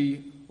is to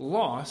be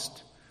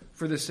lost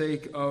for the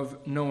sake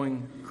of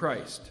knowing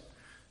Christ.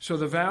 So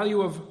the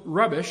value of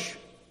rubbish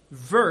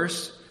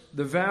versus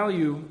the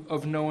value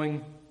of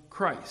knowing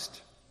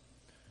Christ.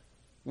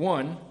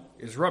 One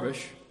is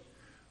rubbish,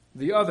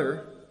 the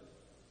other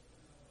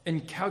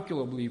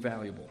incalculably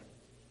valuable.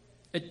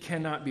 It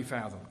cannot be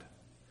fathomed.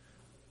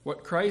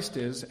 What Christ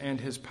is and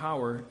his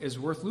power is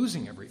worth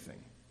losing everything.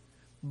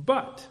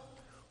 But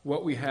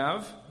what we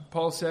have,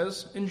 Paul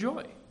says,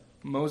 enjoy.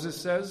 Moses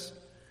says,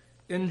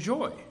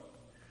 enjoy.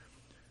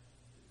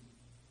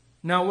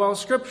 Now, while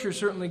Scripture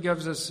certainly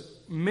gives us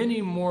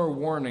many more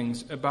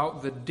warnings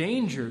about the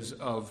dangers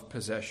of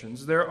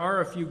possessions, there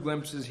are a few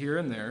glimpses here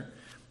and there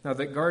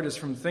that guard us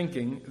from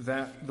thinking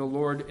that the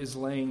Lord is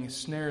laying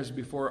snares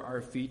before our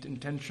feet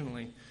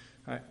intentionally,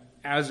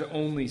 as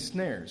only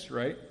snares,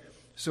 right?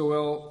 So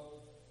while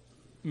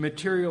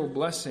material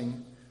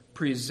blessing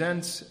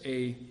presents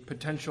a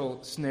potential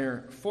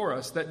snare for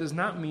us, that does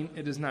not mean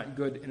it is not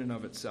good in and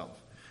of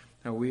itself.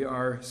 Now, we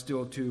are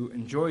still to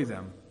enjoy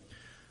them.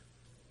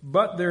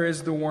 But there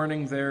is the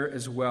warning there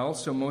as well.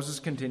 So Moses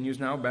continues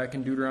now back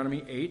in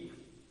Deuteronomy 8,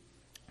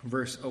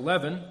 verse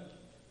 11.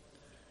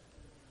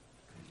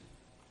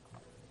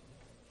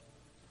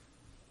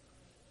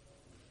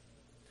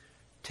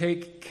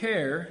 Take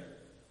care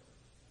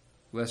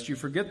lest you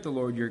forget the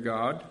Lord your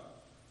God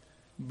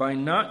by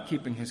not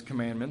keeping his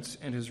commandments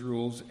and his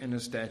rules and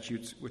his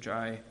statutes, which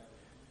I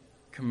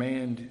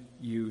command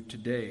you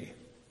today.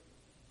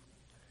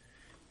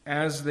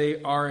 As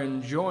they are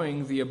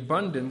enjoying the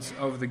abundance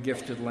of the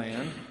gifted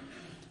land,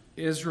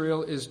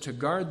 Israel is to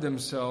guard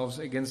themselves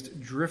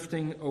against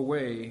drifting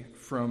away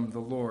from the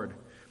Lord.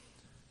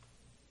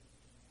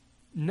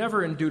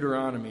 Never in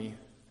Deuteronomy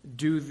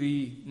do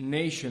the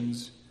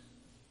nations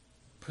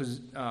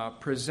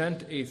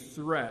present a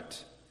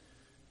threat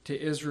to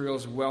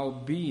Israel's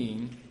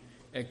well-being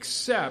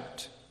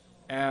except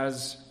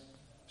as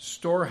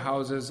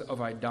storehouses of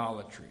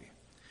idolatry.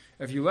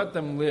 If you let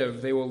them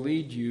live, they will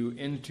lead you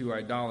into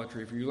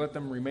idolatry. If you let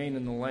them remain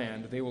in the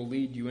land, they will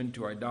lead you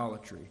into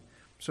idolatry.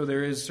 So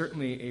there is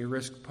certainly a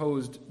risk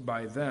posed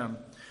by them.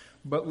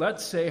 But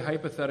let's say,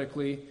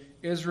 hypothetically,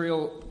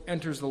 Israel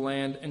enters the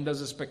land and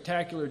does a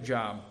spectacular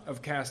job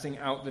of casting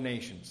out the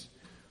nations.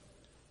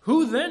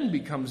 Who then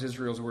becomes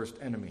Israel's worst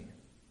enemy?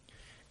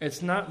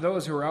 It's not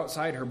those who are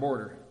outside her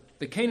border.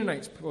 The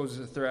Canaanites pose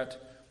a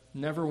threat.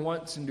 Never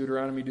once in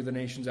Deuteronomy do the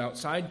nations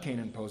outside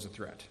Canaan pose a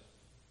threat.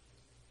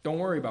 Don't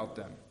worry about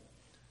them.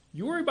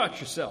 You worry about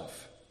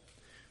yourself.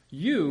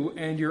 You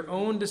and your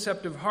own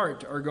deceptive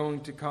heart are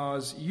going to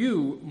cause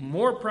you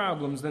more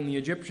problems than the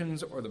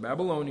Egyptians or the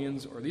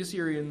Babylonians or the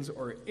Assyrians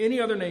or any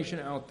other nation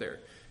out there.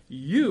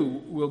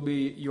 You will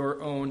be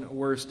your own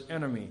worst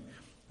enemy.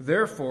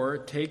 Therefore,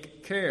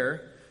 take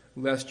care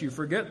lest you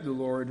forget the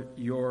Lord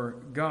your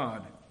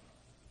God.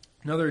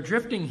 Now, their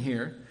drifting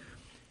here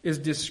is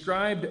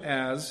described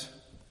as,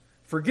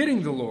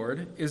 forgetting the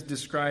Lord is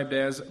described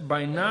as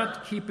by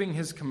not keeping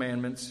his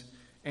commandments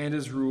and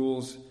his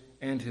rules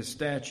and his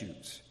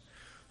statutes.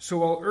 So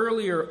while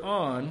earlier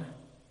on,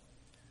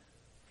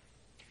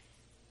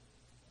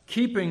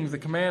 keeping the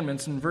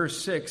commandments in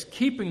verse 6,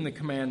 keeping the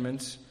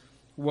commandments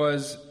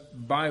was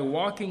by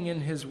walking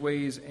in his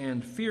ways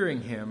and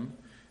fearing him,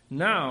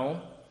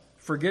 now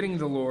forgetting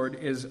the Lord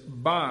is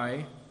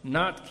by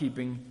not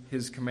keeping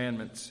his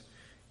commandments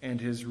and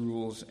his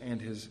rules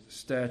and his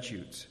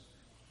statutes.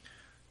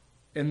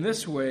 In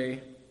this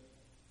way,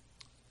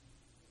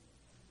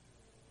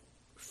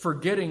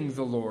 forgetting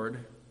the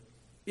Lord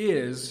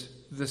is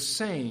the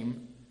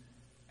same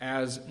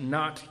as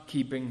not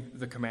keeping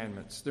the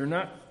commandments. They're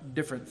not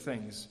different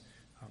things.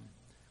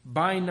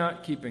 By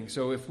not keeping,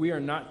 so if we are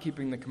not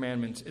keeping the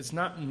commandments, it's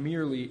not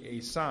merely a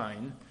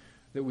sign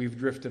that we've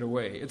drifted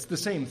away. It's the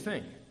same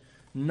thing.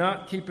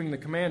 Not keeping the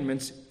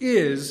commandments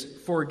is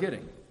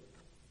forgetting.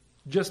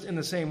 Just in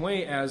the same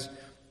way as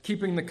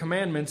keeping the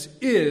commandments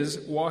is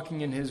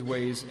walking in his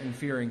ways and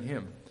fearing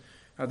him.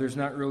 There's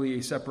not really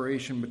a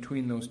separation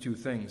between those two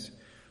things.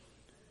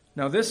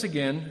 Now this,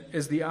 again,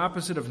 is the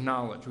opposite of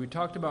knowledge. We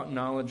talked about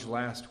knowledge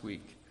last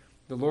week.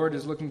 The Lord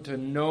is looking to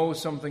know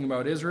something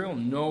about Israel,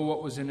 know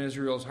what was in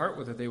Israel's heart,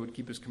 whether they would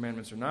keep his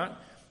commandments or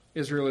not.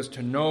 Israel is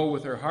to know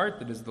with her heart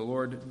that the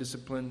Lord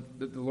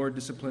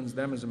disciplines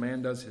them as a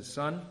man does his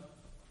son.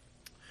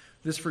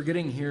 This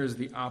forgetting here is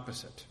the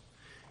opposite.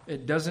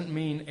 It doesn't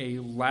mean a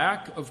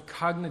lack of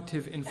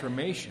cognitive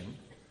information.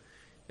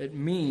 It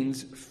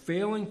means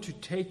failing to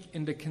take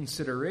into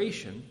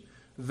consideration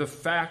the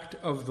fact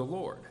of the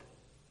Lord.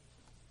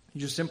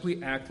 You just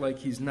simply act like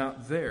he's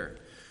not there.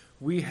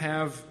 We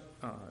have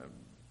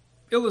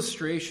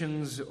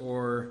illustrations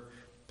or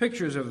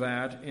pictures of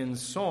that in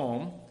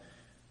Psalm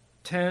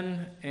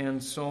 10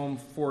 and Psalm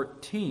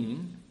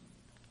 14,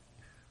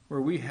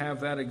 where we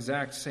have that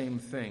exact same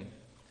thing.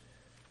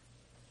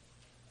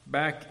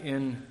 Back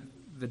in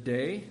the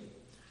day,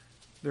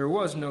 there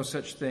was no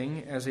such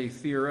thing as a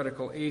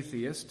theoretical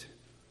atheist.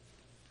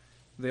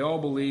 They all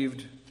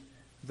believed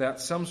that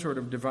some sort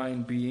of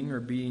divine being or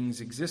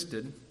beings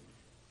existed.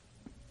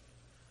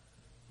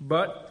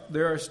 But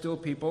there are still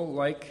people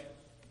like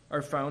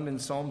are found in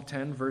Psalm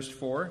 10, verse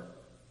 4.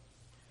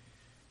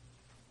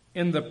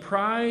 In the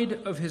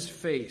pride of his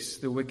face,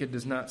 the wicked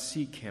does not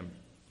seek him.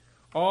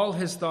 All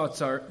his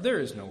thoughts are, there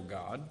is no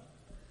God,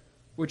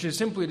 which is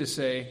simply to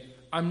say,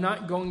 I'm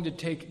not going to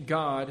take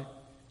God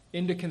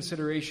into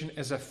consideration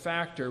as a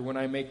factor when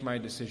I make my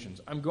decisions.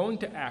 I'm going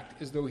to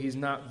act as though he's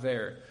not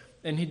there,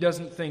 and he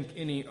doesn't think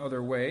any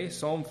other way.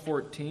 Psalm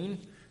 14,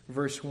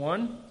 verse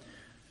 1.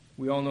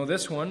 We all know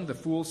this one. The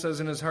fool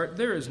says in his heart,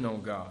 there is no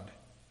God.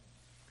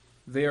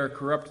 They are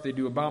corrupt, they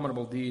do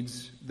abominable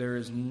deeds. There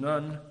is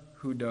none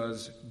who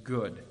does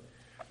good.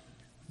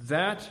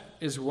 That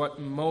is what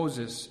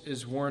Moses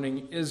is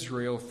warning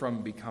Israel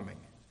from becoming.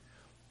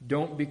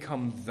 Don't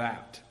become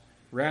that.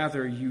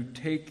 Rather, you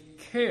take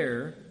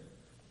care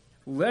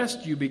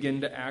lest you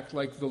begin to act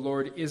like the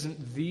Lord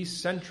isn't the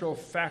central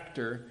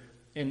factor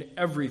in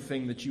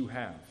everything that you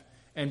have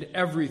and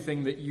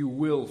everything that you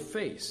will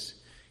face.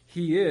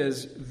 He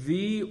is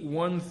the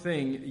one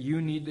thing you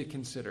need to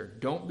consider.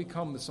 Don't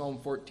become the Psalm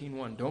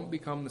 14:1. Don't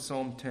become the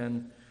Psalm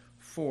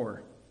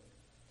 10:4.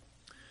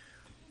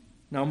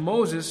 Now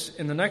Moses,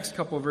 in the next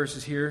couple of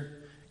verses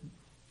here,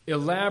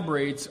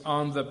 elaborates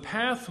on the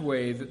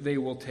pathway that they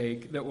will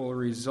take that will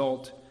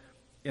result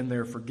in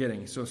their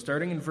forgetting. So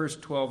starting in verse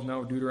 12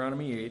 now,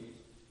 Deuteronomy 8.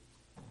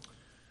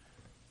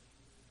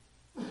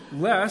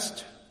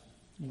 Lest,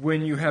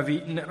 when you have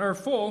eaten and are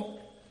full,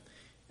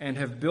 and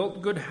have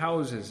built good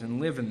houses and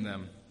live in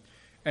them,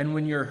 and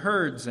when your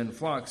herds and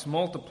flocks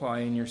multiply,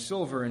 and your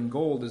silver and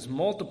gold is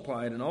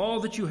multiplied, and all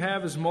that you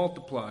have is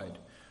multiplied,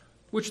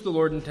 which the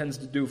Lord intends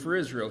to do for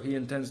Israel. He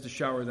intends to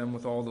shower them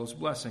with all those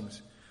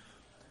blessings.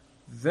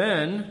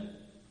 Then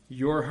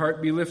your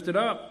heart be lifted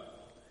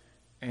up,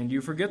 and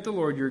you forget the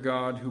Lord your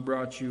God who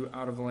brought you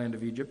out of the land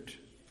of Egypt.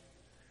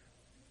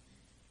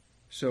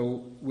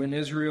 So when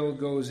Israel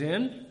goes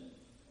in,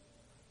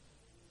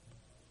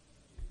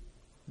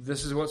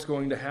 this is what's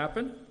going to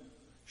happen.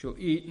 She'll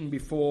eat and be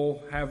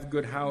full, have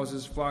good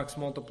houses, flocks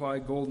multiply,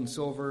 gold and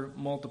silver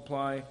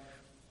multiply.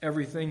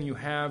 Everything you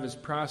have is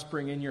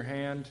prospering in your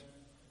hand.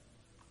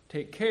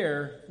 Take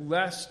care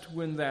lest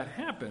when that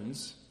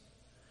happens,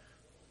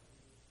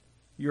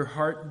 your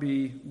heart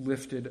be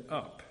lifted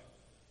up.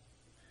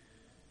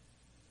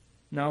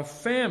 Now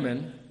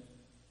famine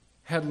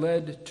had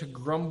led to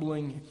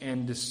grumbling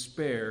and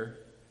despair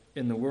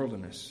in the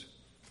wilderness.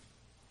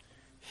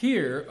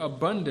 Here,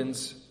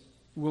 abundance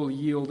will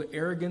yield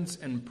arrogance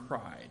and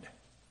pride.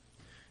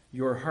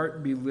 Your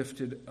heart be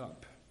lifted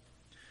up.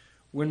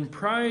 When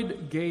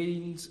pride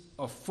gains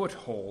a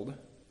foothold,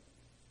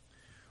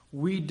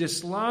 we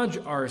dislodge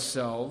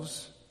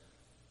ourselves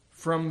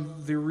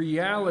from the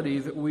reality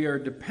that we are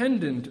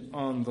dependent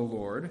on the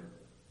Lord,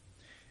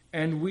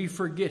 and we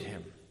forget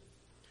him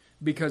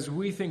because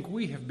we think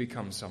we have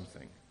become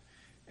something.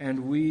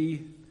 And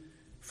we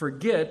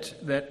forget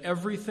that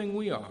everything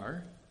we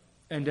are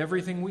and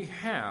everything we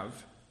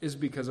have is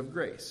because of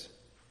grace.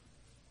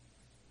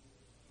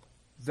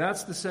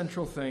 That's the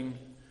central thing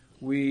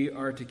we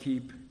are to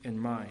keep in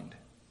mind.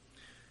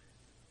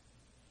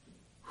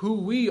 Who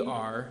we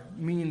are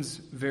means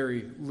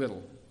very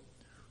little.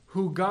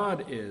 Who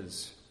God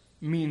is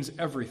means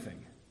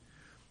everything.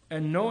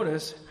 And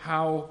notice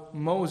how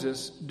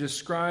Moses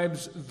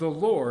describes the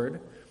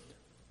Lord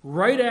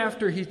right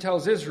after he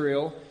tells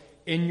Israel,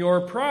 in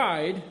your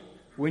pride,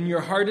 when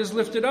your heart is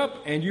lifted up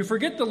and you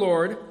forget the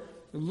Lord,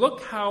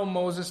 look how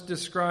Moses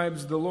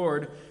describes the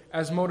Lord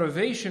as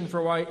motivation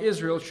for why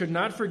Israel should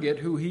not forget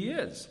who he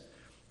is.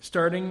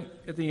 Starting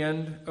at the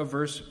end of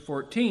verse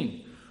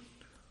 14.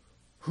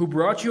 Who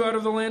brought you out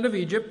of the land of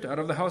Egypt, out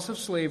of the house of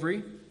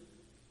slavery,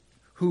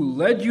 who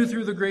led you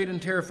through the great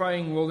and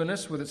terrifying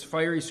wilderness with its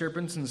fiery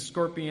serpents and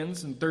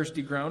scorpions and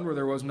thirsty ground where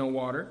there was no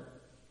water,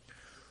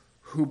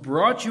 who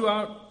brought you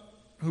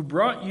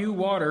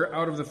water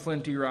out of the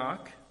flinty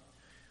rock,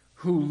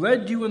 who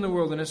led you in the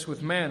wilderness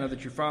with manna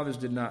that your fathers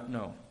did not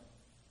know.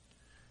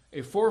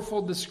 a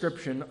fourfold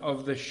description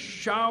of the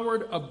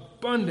showered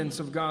abundance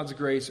of God's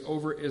grace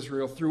over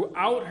Israel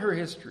throughout her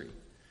history.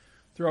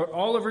 Throughout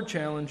all of her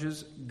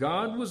challenges,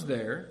 God was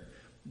there.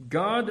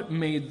 God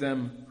made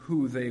them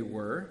who they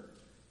were.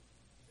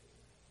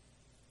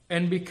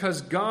 And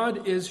because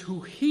God is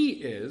who He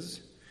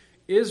is,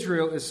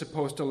 Israel is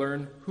supposed to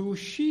learn who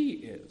she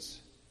is.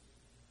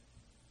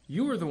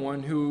 You are the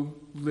one who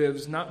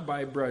lives not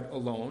by bread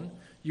alone.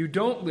 You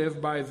don't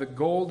live by the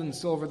gold and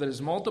silver that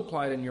is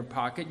multiplied in your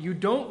pocket. You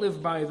don't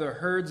live by the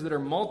herds that are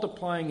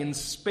multiplying in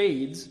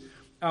spades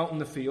out in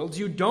the fields.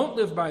 You don't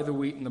live by the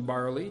wheat and the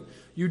barley.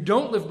 You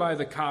don't live by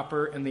the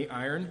copper and the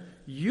iron.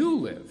 You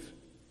live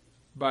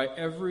by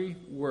every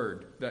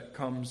word that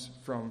comes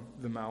from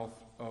the mouth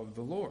of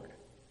the Lord.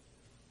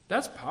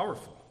 That's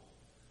powerful.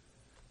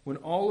 When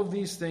all of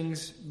these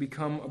things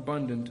become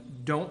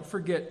abundant, don't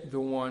forget the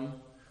one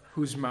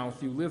whose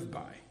mouth you live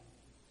by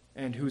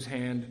and whose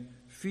hand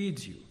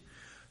feeds you.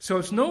 So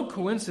it's no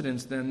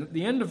coincidence then that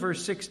the end of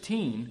verse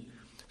 16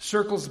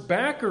 circles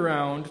back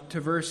around to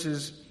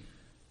verses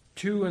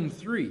 2 and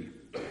 3.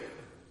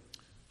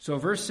 So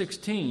verse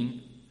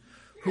 16,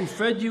 who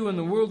fed you in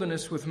the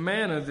wilderness with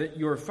manna that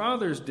your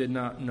fathers did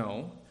not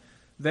know,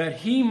 that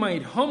he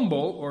might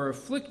humble or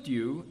afflict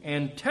you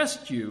and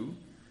test you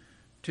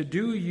to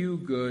do you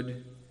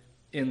good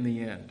in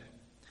the end.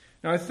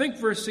 Now I think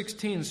verse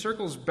 16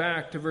 circles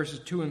back to verses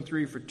 2 and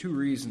 3 for two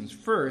reasons.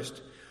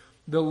 First,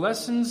 the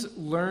lessons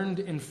learned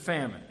in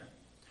famine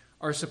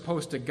are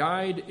supposed to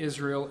guide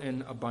Israel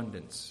in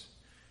abundance.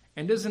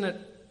 And isn't it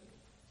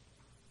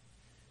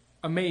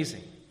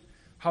amazing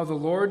how the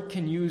Lord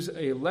can use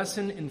a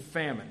lesson in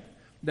famine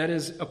that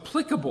is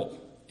applicable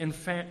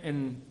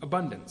in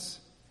abundance?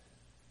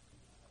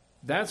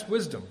 That's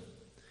wisdom.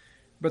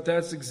 But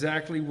that's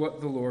exactly what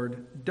the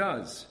Lord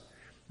does.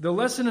 The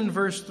lesson in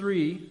verse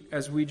 3,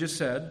 as we just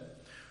said,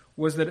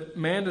 was that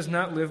man does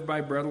not live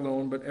by bread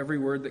alone, but every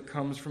word that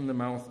comes from the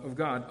mouth of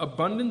God.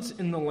 Abundance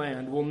in the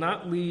land will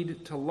not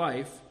lead to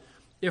life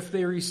if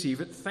they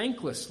receive it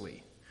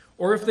thanklessly,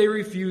 or if they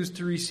refuse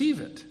to receive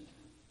it.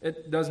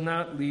 It does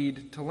not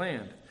lead to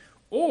land.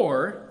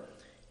 Or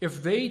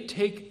if they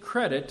take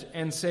credit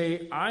and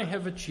say, I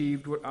have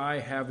achieved what I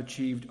have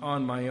achieved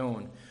on my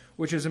own,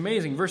 which is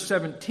amazing. Verse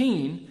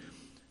 17,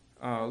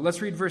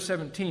 let's read verse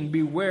 17.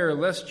 Beware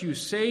lest you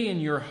say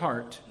in your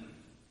heart.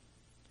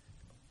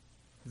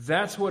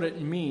 That's what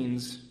it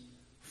means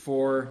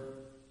for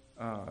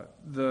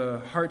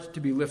the heart to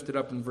be lifted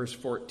up in verse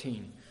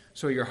 14.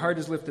 So your heart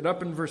is lifted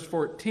up in verse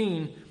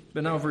 14,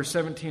 but now verse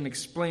 17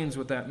 explains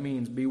what that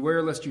means.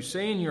 Beware lest you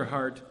say in your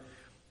heart,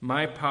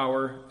 my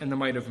power and the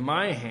might of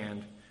my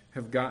hand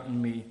have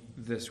gotten me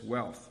this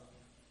wealth.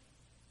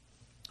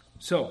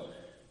 So,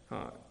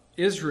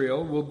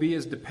 Israel will be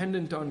as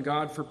dependent on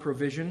God for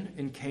provision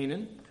in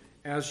Canaan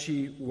as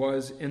she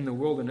was in the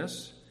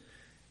wilderness,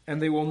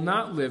 and they will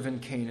not live in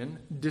Canaan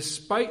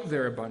despite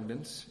their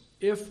abundance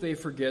if they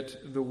forget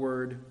the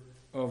word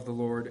of the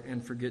Lord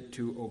and forget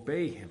to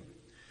obey him.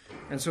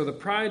 And so the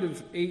pride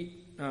of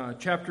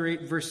chapter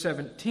 8, verse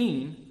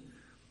 17,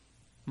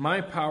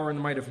 my power and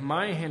the might of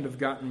my hand have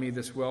gotten me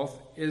this wealth,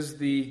 is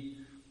the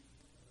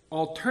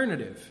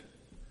alternative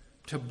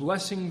to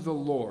blessing the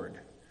Lord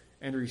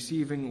and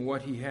receiving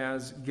what he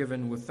has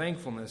given with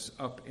thankfulness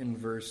up in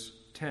verse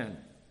 10.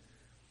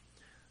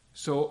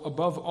 So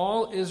above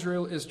all,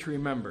 Israel is to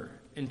remember,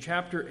 in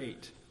chapter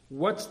 8,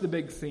 what's the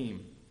big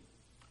theme?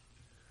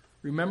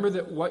 Remember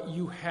that what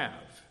you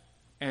have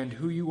and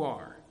who you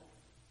are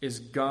is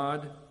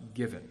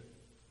God-given.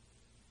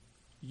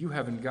 You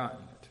haven't gotten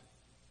it.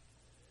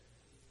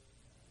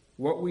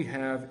 What we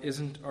have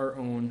isn't our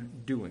own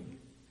doing.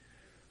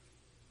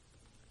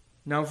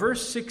 Now,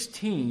 verse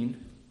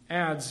 16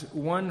 adds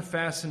one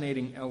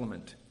fascinating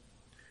element.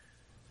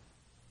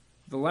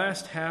 The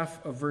last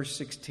half of verse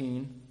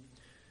 16.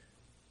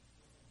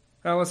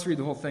 Now let's read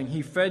the whole thing.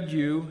 He fed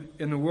you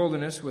in the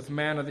wilderness with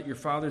manna that your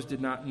fathers did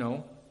not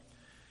know,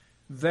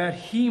 that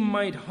he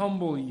might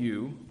humble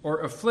you or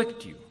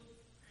afflict you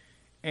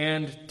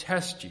and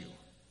test you.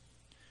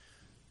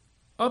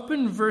 Up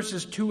in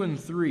verses 2 and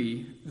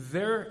 3,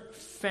 their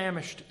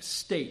famished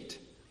state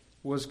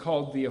was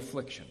called the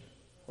affliction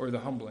or the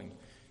humbling.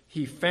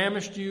 He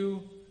famished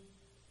you,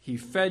 he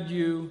fed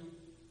you.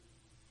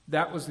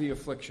 That was the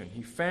affliction.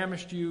 He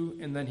famished you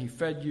and then he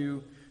fed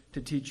you to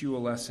teach you a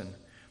lesson.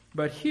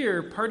 But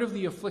here, part of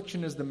the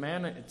affliction is the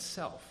manna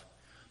itself.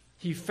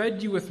 He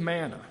fed you with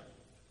manna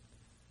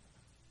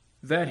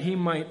that he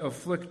might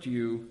afflict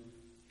you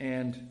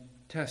and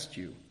test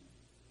you.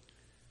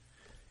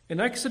 In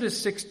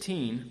Exodus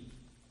 16,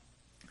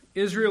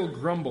 Israel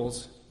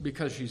grumbles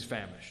because she's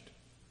famished.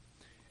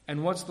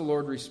 And what's the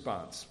Lord's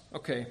response?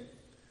 Okay,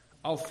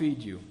 I'll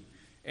feed you.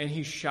 And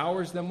he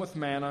showers them with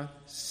manna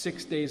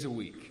 6 days a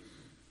week.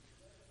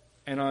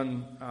 And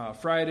on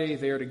Friday,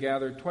 they are to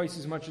gather twice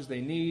as much as they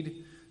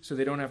need, so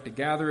they don't have to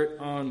gather it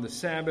on the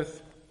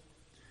Sabbath.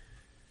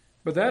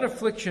 But that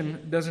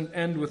affliction doesn't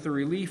end with the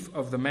relief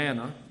of the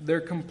manna.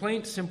 Their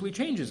complaint simply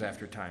changes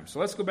after time. So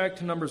let's go back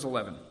to Numbers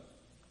 11.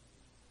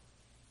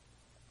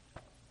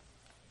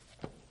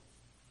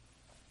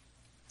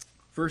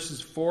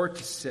 verses 4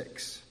 to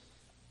 6.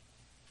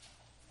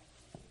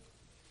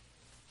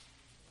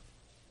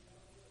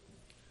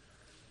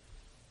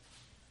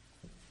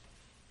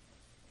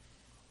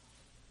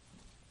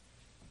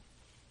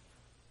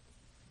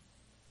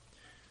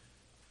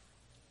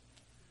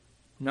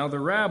 Now the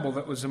rabble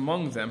that was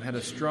among them had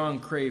a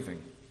strong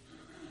craving.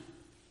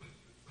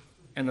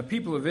 And the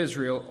people of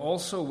Israel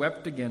also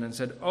wept again and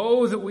said,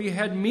 "Oh, that we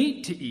had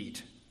meat to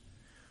eat!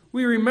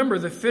 We remember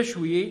the fish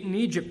we ate in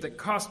Egypt that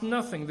cost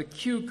nothing, the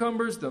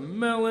cucumbers, the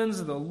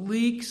melons, the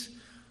leeks,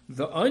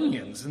 the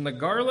onions, and the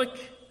garlic.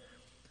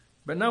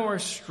 But now our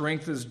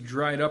strength is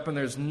dried up, and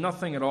there's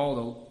nothing at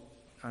all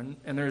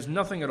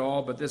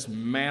but this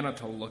manna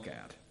to look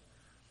at."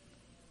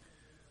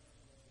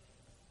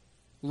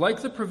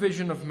 Like the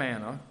provision of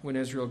manna when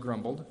Israel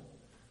grumbled,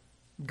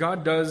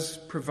 God does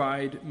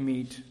provide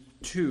meat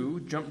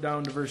too. Jump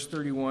down to verse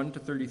 31 to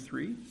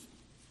 33.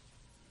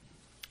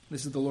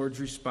 This is the Lord's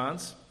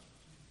response.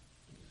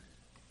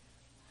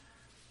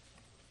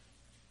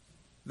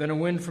 Then a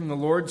wind from the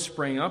Lord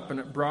sprang up, and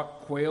it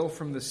brought quail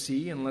from the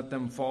sea and let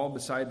them fall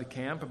beside the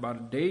camp, about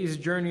a day's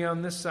journey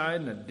on this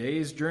side and a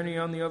day's journey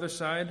on the other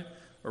side,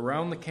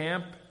 around the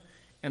camp,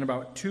 and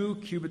about 2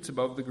 cubits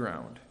above the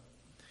ground.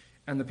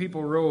 And the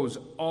people rose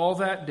all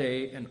that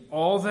day and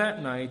all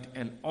that night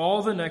and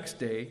all the next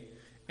day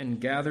and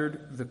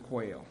gathered the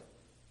quail.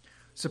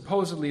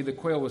 Supposedly the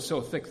quail was so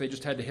thick they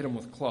just had to hit them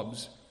with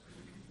clubs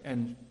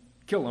and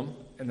kill them,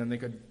 and then they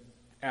could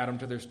add them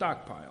to their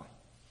stockpile.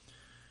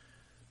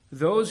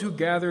 Those who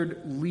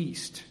gathered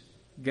least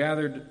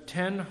gathered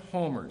 10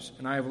 homers,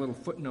 and I have a little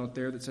footnote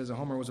there that says a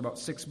homer was about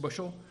 6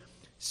 bushel.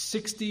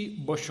 60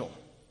 bushel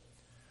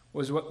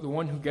was what the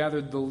one who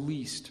gathered the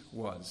least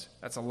was.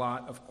 That's a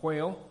lot of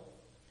quail.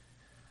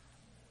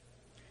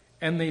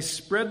 And they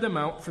spread them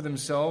out for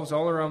themselves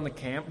all around the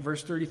camp.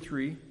 Verse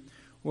 33,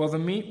 while the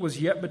meat was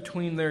yet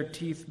between their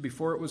teeth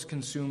before it was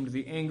consumed,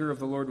 the anger of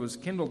the Lord was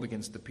kindled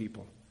against the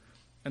people.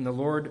 And the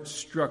Lord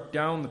struck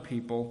down the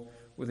people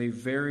with a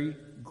very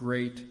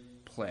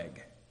great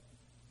plague.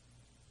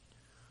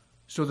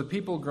 So the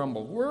people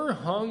grumbled, "We're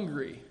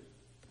hungry."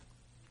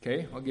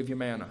 Okay, I'll give you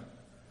manna.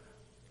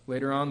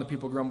 Later on, the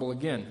people grumble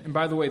again. And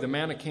by the way, the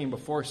manna came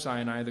before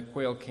Sinai, the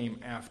quail came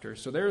after.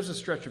 So there's a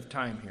stretch of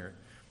time here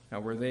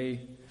where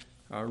they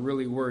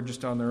really were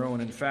just on their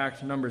own. In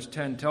fact, Numbers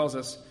 10 tells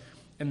us,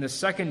 in the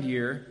second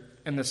year,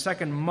 in the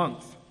second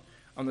month,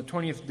 on the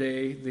 20th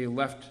day, they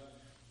left.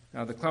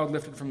 The cloud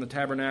lifted from the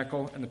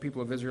tabernacle, and the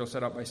people of Israel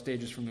set out by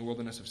stages from the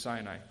wilderness of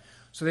Sinai.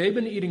 So they've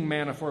been eating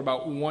manna for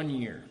about 1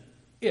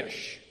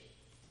 year-ish,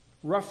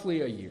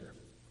 roughly a year.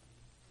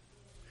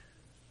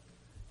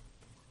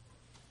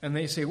 And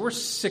they say, "We're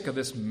sick of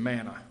this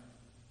manna.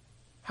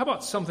 How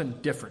about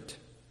something different?"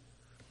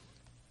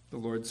 The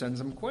Lord sends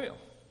them quail.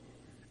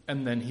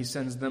 And then he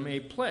sends them a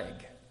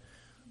plague.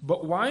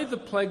 But why the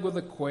plague with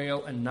the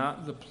quail and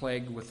not the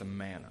plague with the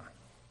manna?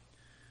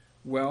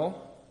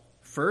 Well,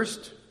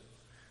 first,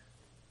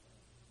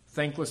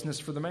 thanklessness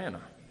for the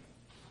manna.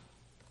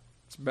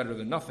 It's better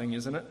than nothing,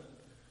 isn't it?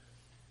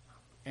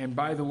 And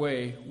by the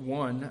way,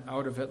 1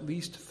 out of at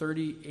least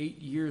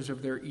 38 years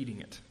of their eating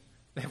it.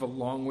 They have a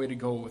long way to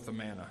go with the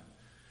manna.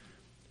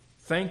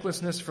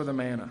 Thanklessness for the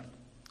manna.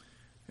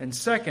 And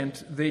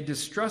second, they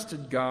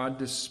distrusted God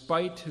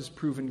despite his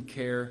proven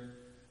care,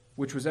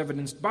 which was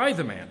evidenced by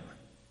the manna.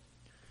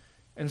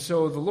 And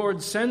so the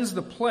Lord sends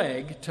the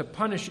plague to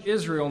punish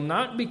Israel,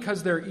 not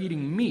because they're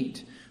eating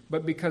meat,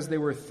 but because they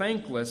were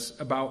thankless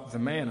about the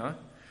manna.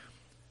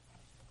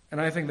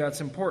 And I think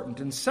that's important.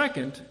 And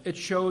second, it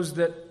shows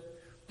that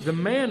the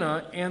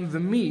manna and the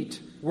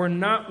meat were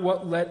not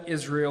what let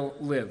Israel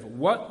live.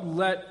 What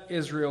let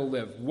Israel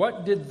live?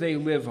 What did they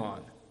live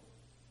on?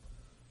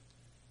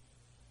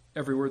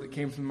 Every word that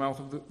came from the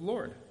mouth of the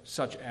Lord,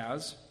 such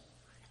as,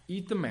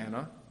 eat the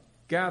manna,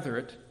 gather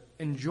it,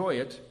 enjoy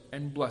it,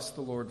 and bless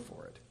the Lord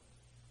for it.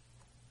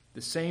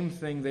 The same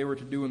thing they were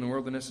to do in the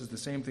wilderness is the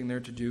same thing they're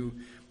to do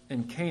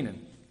in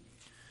Canaan.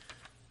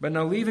 But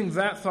now, leaving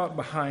that thought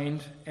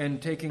behind and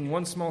taking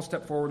one small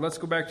step forward, let's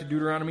go back to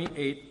Deuteronomy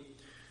 8.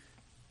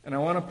 And I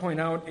want to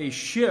point out a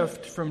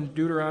shift from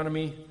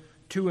Deuteronomy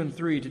 2 and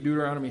 3 to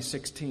Deuteronomy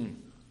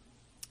 16.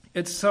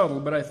 It's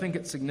subtle, but I think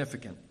it's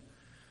significant.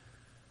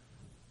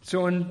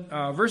 So in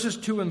verses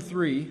 2 and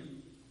 3,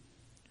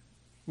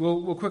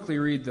 we'll quickly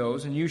read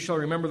those. "And you shall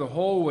remember the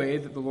whole way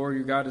that the Lord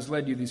your God has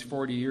led you these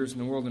 40 years in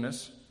the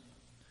wilderness,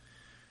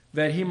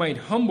 that he might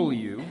humble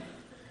you,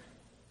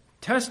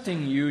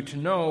 testing you to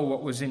know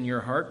what was in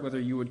your heart, whether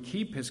you would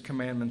keep his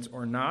commandments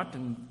or not.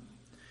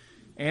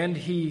 And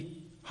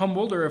he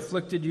humbled or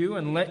afflicted you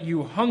and let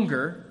you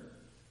hunger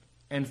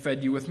and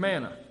fed you with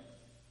manna,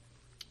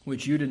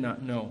 which you did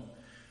not know,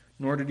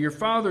 nor did your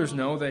fathers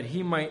know, that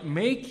he might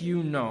make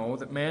you know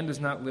that man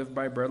does not live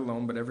by bread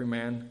alone,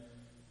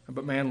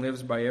 but man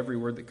lives by every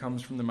word that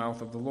comes from the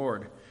mouth of the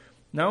Lord."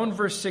 Now in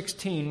verse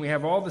 16, we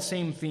have all the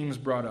same themes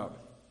brought up.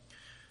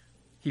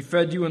 He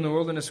fed you in the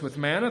wilderness with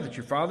manna that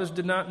your fathers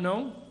did not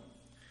know,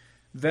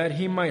 that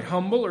he might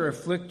humble or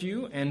afflict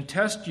you and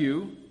test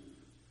you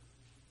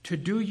to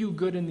do you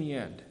good in the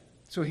end.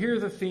 So here are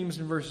the themes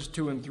in verses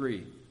 2 and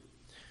 3.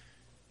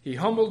 He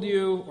humbled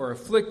you or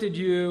afflicted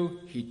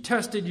you. He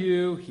tested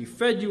you. He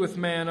fed you with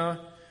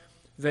manna,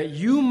 that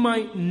you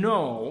might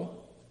know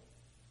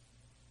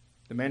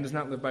the man does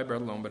not live by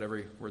bread alone, but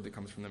every word that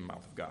comes from the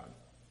mouth of God.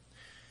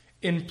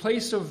 In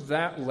place of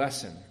that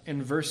lesson,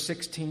 in verse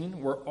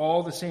 16, where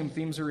all the same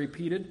themes are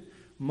repeated,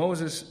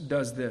 Moses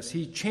does this.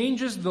 He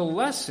changes the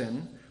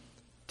lesson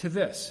to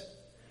this,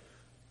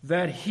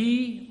 that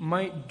he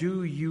might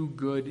do you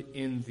good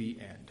in the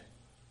end.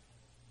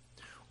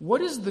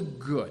 What is the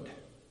good?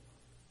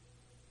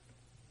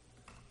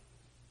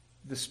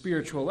 The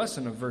spiritual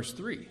lesson of verse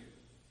 3.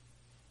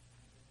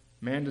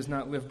 Man does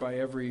not live by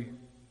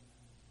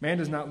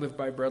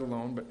bread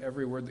alone, but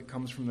every word that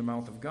comes from the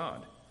mouth of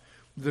God.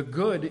 The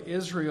good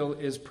Israel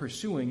is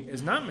pursuing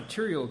is not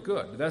material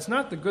good. That's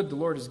not the good the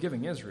Lord is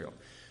giving Israel.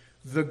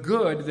 The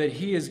good that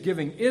he is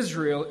giving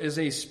Israel is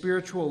a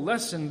spiritual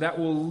lesson that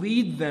will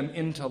lead them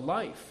into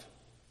life.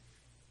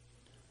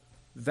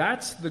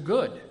 That's the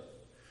good.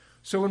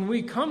 So when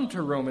we come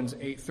to Romans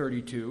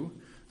 8:32,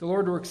 the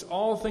Lord works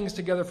all things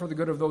together for the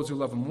good of those who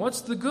love him.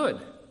 What's the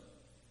good?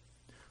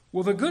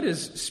 Well, the good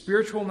is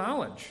spiritual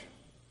knowledge.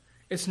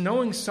 It's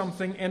knowing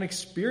something and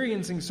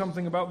experiencing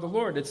something about the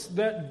Lord. It's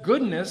that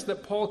goodness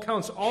that Paul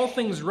counts all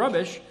things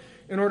rubbish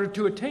in order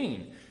to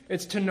attain.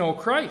 It's to know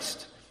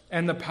Christ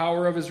and the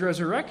power of his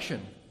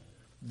resurrection.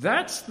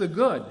 That's the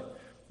good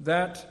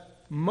that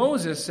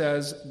Moses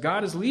says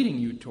God is leading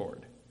you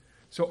toward.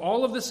 So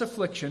all of this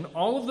affliction,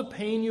 all of the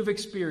pain you've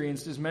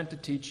experienced is meant to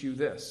teach you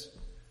this.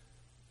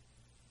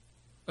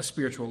 A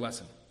spiritual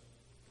lesson.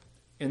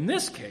 In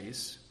this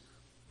case,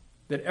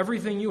 that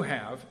everything you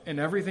have and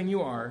everything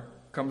you are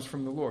comes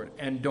from the Lord.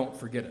 And don't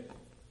forget it.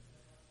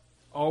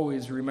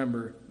 Always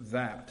remember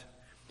that.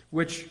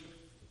 Which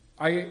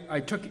I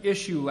took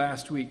issue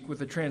last week with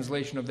the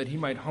translation of that he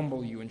might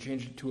humble you and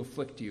changed it to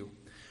afflict you.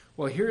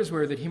 Well, here's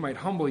where that he might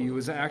humble you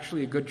is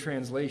actually a good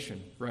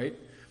translation, right?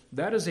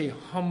 That is a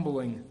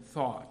humbling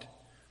thought.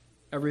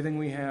 Everything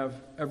we have,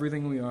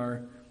 everything we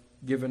are,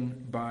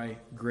 given by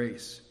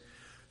grace.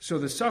 So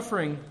the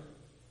suffering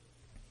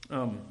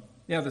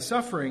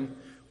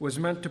was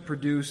meant to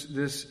produce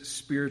this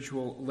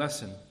spiritual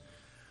lesson.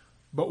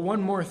 But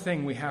one more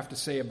thing we have to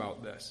say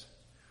about this.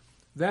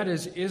 That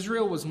is,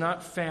 Israel was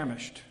not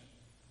famished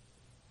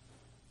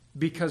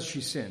because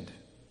she sinned.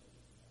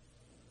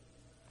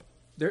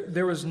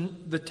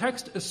 The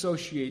text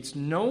associates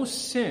no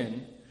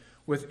sin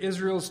with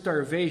Israel's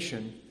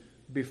starvation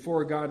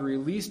before God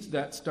released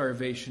that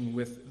starvation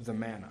with the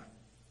manna.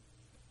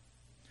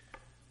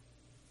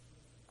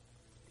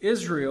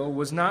 Israel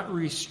was not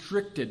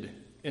restricted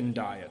in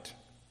diet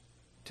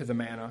to the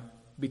manna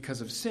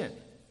because of sin.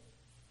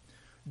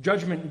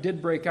 Judgment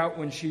did break out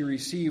when she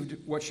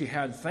received what she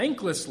had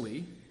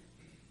thanklessly,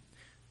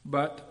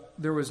 but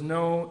there was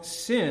no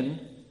sin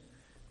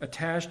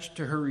attached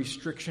to her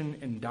restriction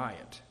in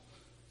diet.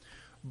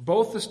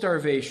 Both the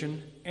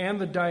starvation and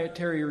the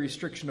dietary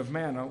restriction of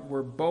manna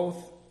were both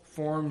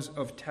forms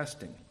of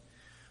testing.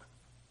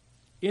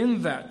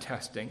 In that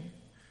testing,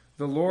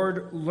 the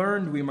Lord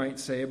learned, we might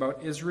say,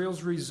 about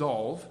Israel's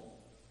resolve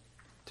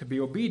to be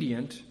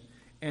obedient,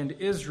 and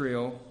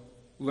Israel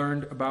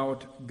learned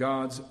about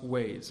God's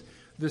ways.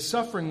 The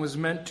suffering was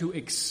meant to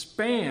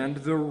expand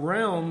the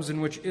realms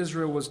in which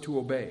Israel was to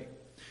obey.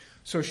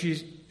 So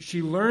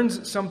she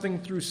learns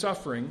something through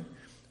suffering.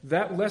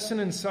 That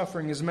lesson in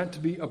suffering is meant to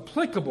be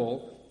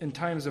applicable in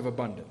times of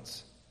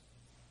abundance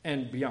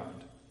and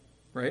beyond,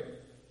 right?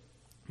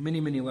 Many,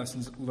 many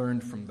lessons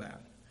learned from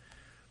that.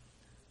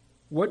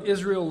 What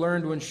Israel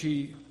learned when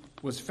she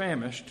was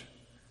famished,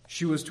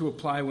 she was to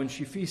apply when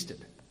she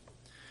feasted.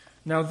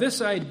 Now,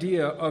 this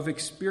idea of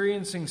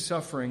experiencing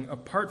suffering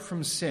apart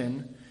from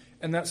sin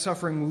and that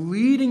suffering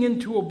leading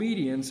into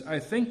obedience, I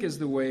think, is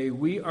the way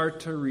we are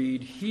to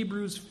read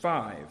Hebrews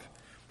 5,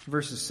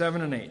 verses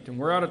 7 and 8. And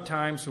we're out of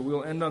time, so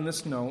we'll end on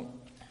this note.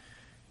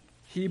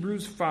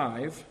 Hebrews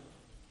 5,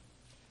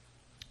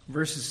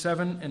 verses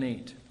 7 and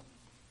 8.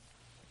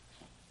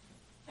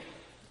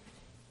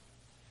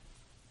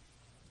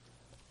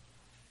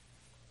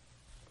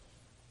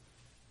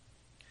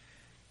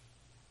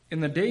 In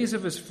the days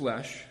of his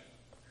flesh,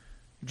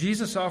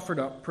 Jesus offered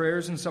up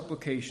prayers and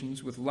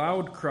supplications with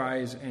loud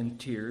cries and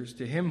tears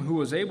to him who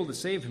was able to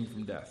save him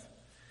from death.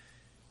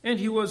 And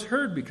he was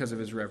heard because of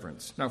his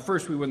reverence. Now,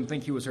 first we wouldn't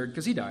think he was heard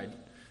because he died.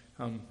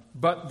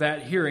 But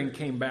that hearing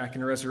came back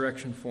in a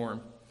resurrection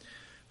form.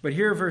 But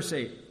here, verse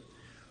 8.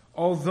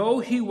 Although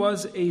he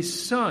was a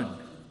son,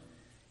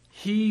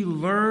 he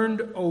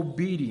learned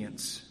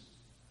obedience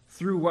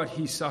through what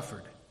he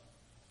suffered.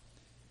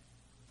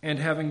 And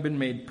having been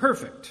made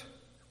perfect,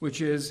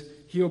 which is,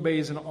 he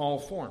obeys in all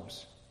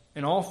forms,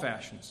 in all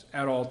fashions,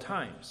 at all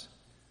times.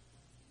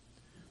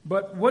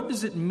 But what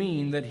does it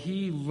mean that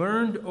he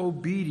learned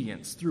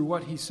obedience through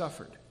what he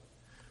suffered?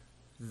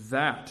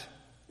 That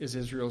is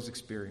Israel's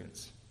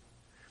experience.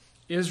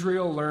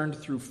 Israel learned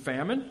through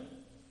famine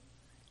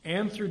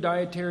and through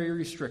dietary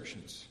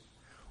restrictions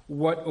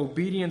what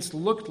obedience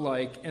looked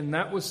like, and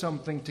that was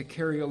something to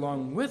carry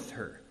along with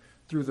her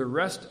through the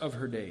rest of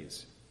her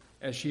days,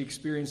 as she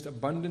experienced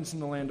abundance in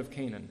the land of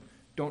Canaan.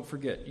 Don't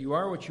forget, you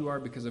are what you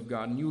are because of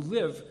God, and you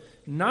live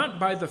not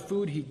by the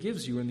food he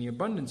gives you and the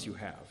abundance you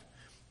have,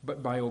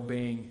 but by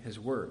obeying his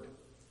word.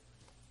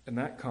 And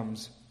that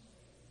comes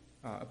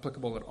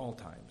applicable at all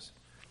times.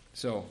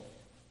 So,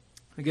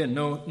 again,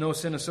 no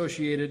sin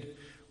associated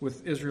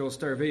with Israel's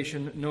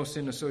starvation, no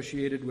sin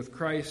associated with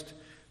Christ.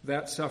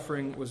 That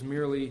suffering was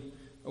merely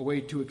a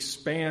way to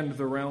expand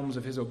the realms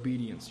of his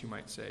obedience, you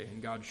might say.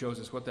 And God shows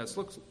us what that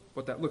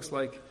looks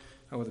like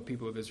with the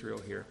people of Israel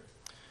here.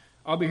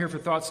 I'll be here for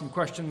thoughts and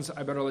questions.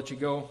 I better let you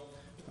go.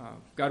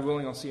 God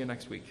willing, I'll see you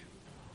next week.